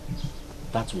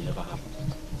 That will never happen.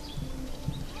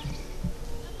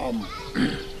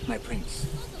 My prince,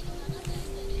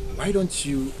 why don't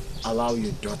you allow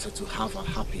your daughter to have her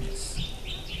happiness?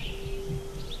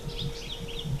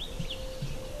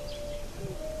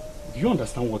 Do you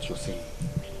understand what you're saying?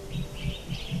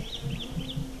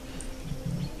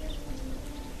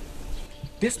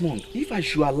 This month, if I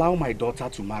should allow my daughter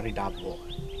to marry that boy,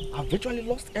 I've virtually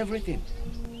lost everything.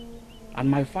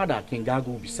 And my father, King Nwagu,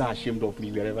 will be so ashamed of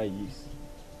me wherever he is.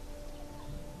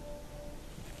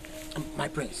 My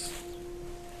prince,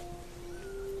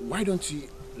 why don't you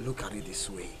look at it this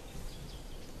way?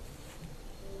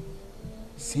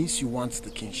 since you want the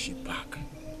kingship back,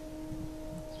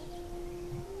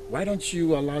 why don't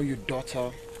you allow your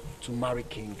daughter to marry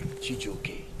King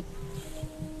Chijioke?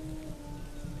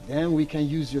 Then we can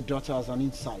use your daughter as an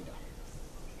insider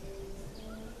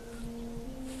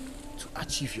to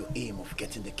achieve your aim of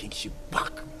getting the kingship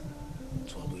back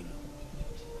to Awelu.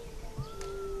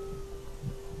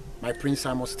 My prince,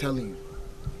 I must tell you,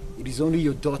 it is only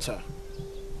your daughter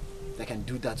that can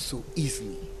do that so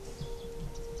easily.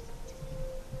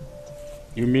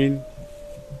 You mean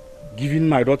giving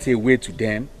my daughter away to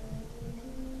them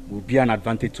will be an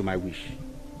advantage to my wish?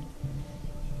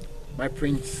 My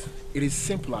prince, it is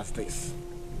simple as this.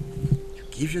 You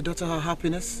give your daughter her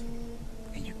happiness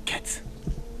and you get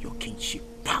your kingship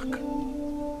back.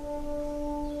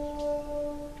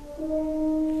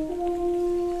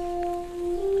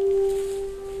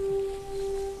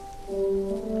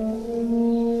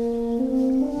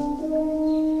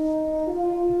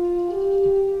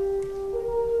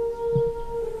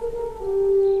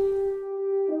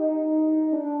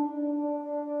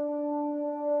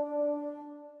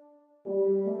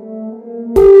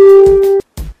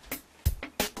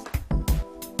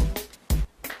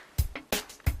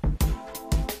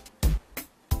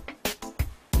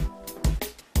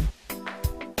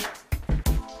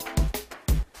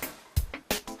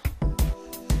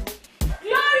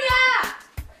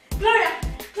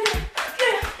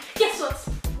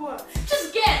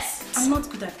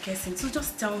 So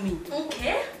just tell me.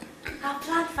 Okay. Our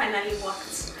plan finally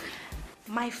worked.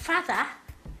 My father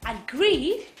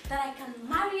agreed that I can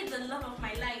marry the love of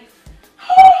my life.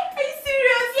 Oh, are you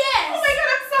serious? Yes. Oh my God,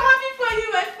 I'm so happy for you,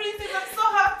 my princess. I'm so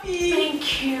happy. Thank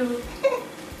you.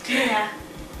 Yeah.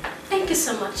 Thank you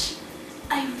so much.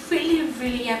 I really,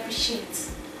 really appreciate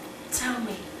it. Tell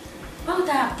me, what would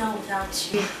I have done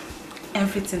without you?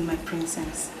 Everything, my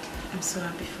princess. I'm so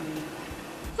happy for you.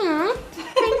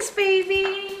 Thanks,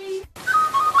 baby.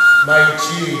 My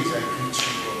cheese, I greet you.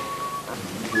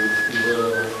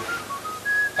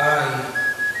 I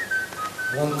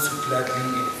want to gladly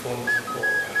inform you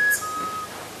all that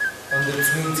on the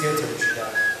 20th of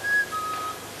July,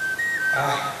 I,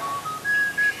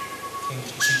 King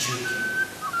Chijioke,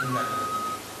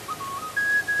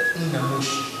 the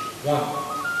Nnamoshi, one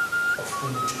of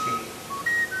Umuchuke,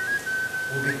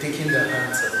 will be taking the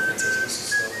hands of the Princess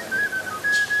Lucy's love and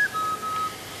marriage,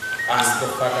 as the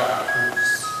father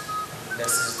approves and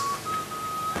blesses the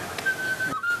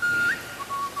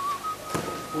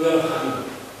we are happy.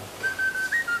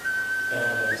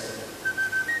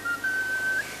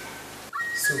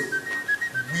 So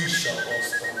we shall all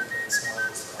stop and smile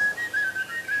this come.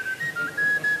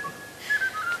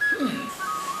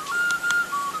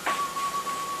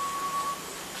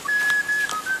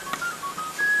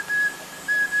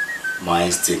 My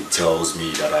instinct tells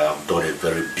me that I have done a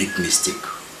very big mistake.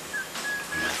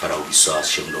 My father will be so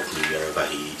ashamed of me wherever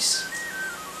he is.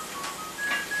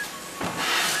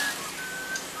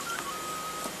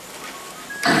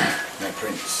 My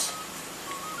prince,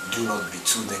 do not be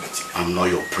too negative. I'm not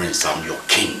your prince, I'm your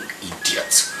king,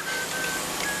 idiot.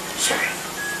 Sorry.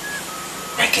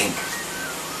 My king,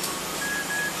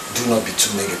 do not be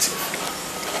too negative.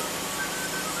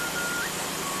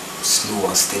 Slow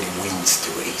and steady wins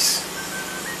the race.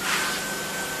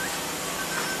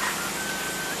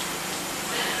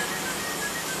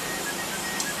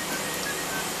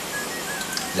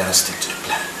 Let us stick to the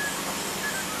plan.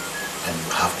 And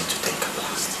you have me to thank at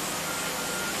last.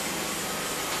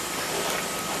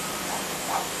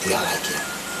 Do you like it?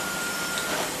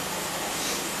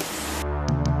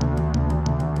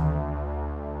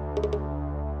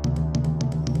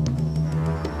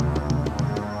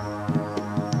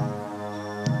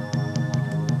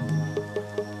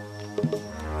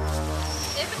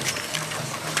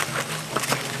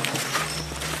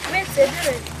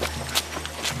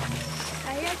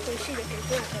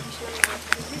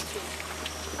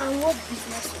 And what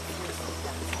business?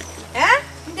 Eh?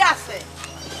 That's it.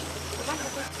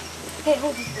 Hey,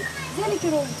 hold it. Is there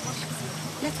anything wrong with what she said?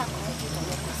 Let her concentrate on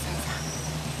what concerns her.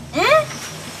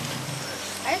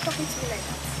 Are you talking to me like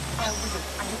that? I will,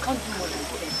 and you can't do more than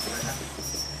that.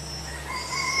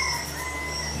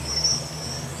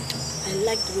 I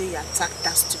like the way you attacked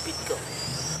that stupid girl.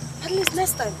 At least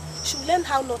next time, she'll learn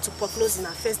how not to put nose in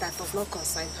affairs that does not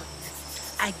concern her.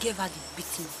 I gave her the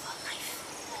beating of her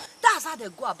life. That's how they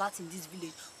go about in this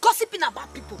village, gossiping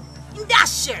about people in their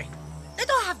share. They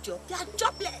don't have jobs, they are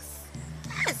jobless.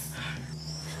 Yes.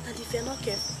 And if you're not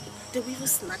careful, they will even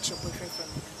snatch your boyfriend from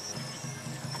you.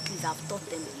 At least I've taught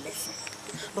them a lesson.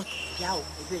 But, Yao,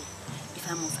 if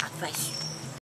I must advise you,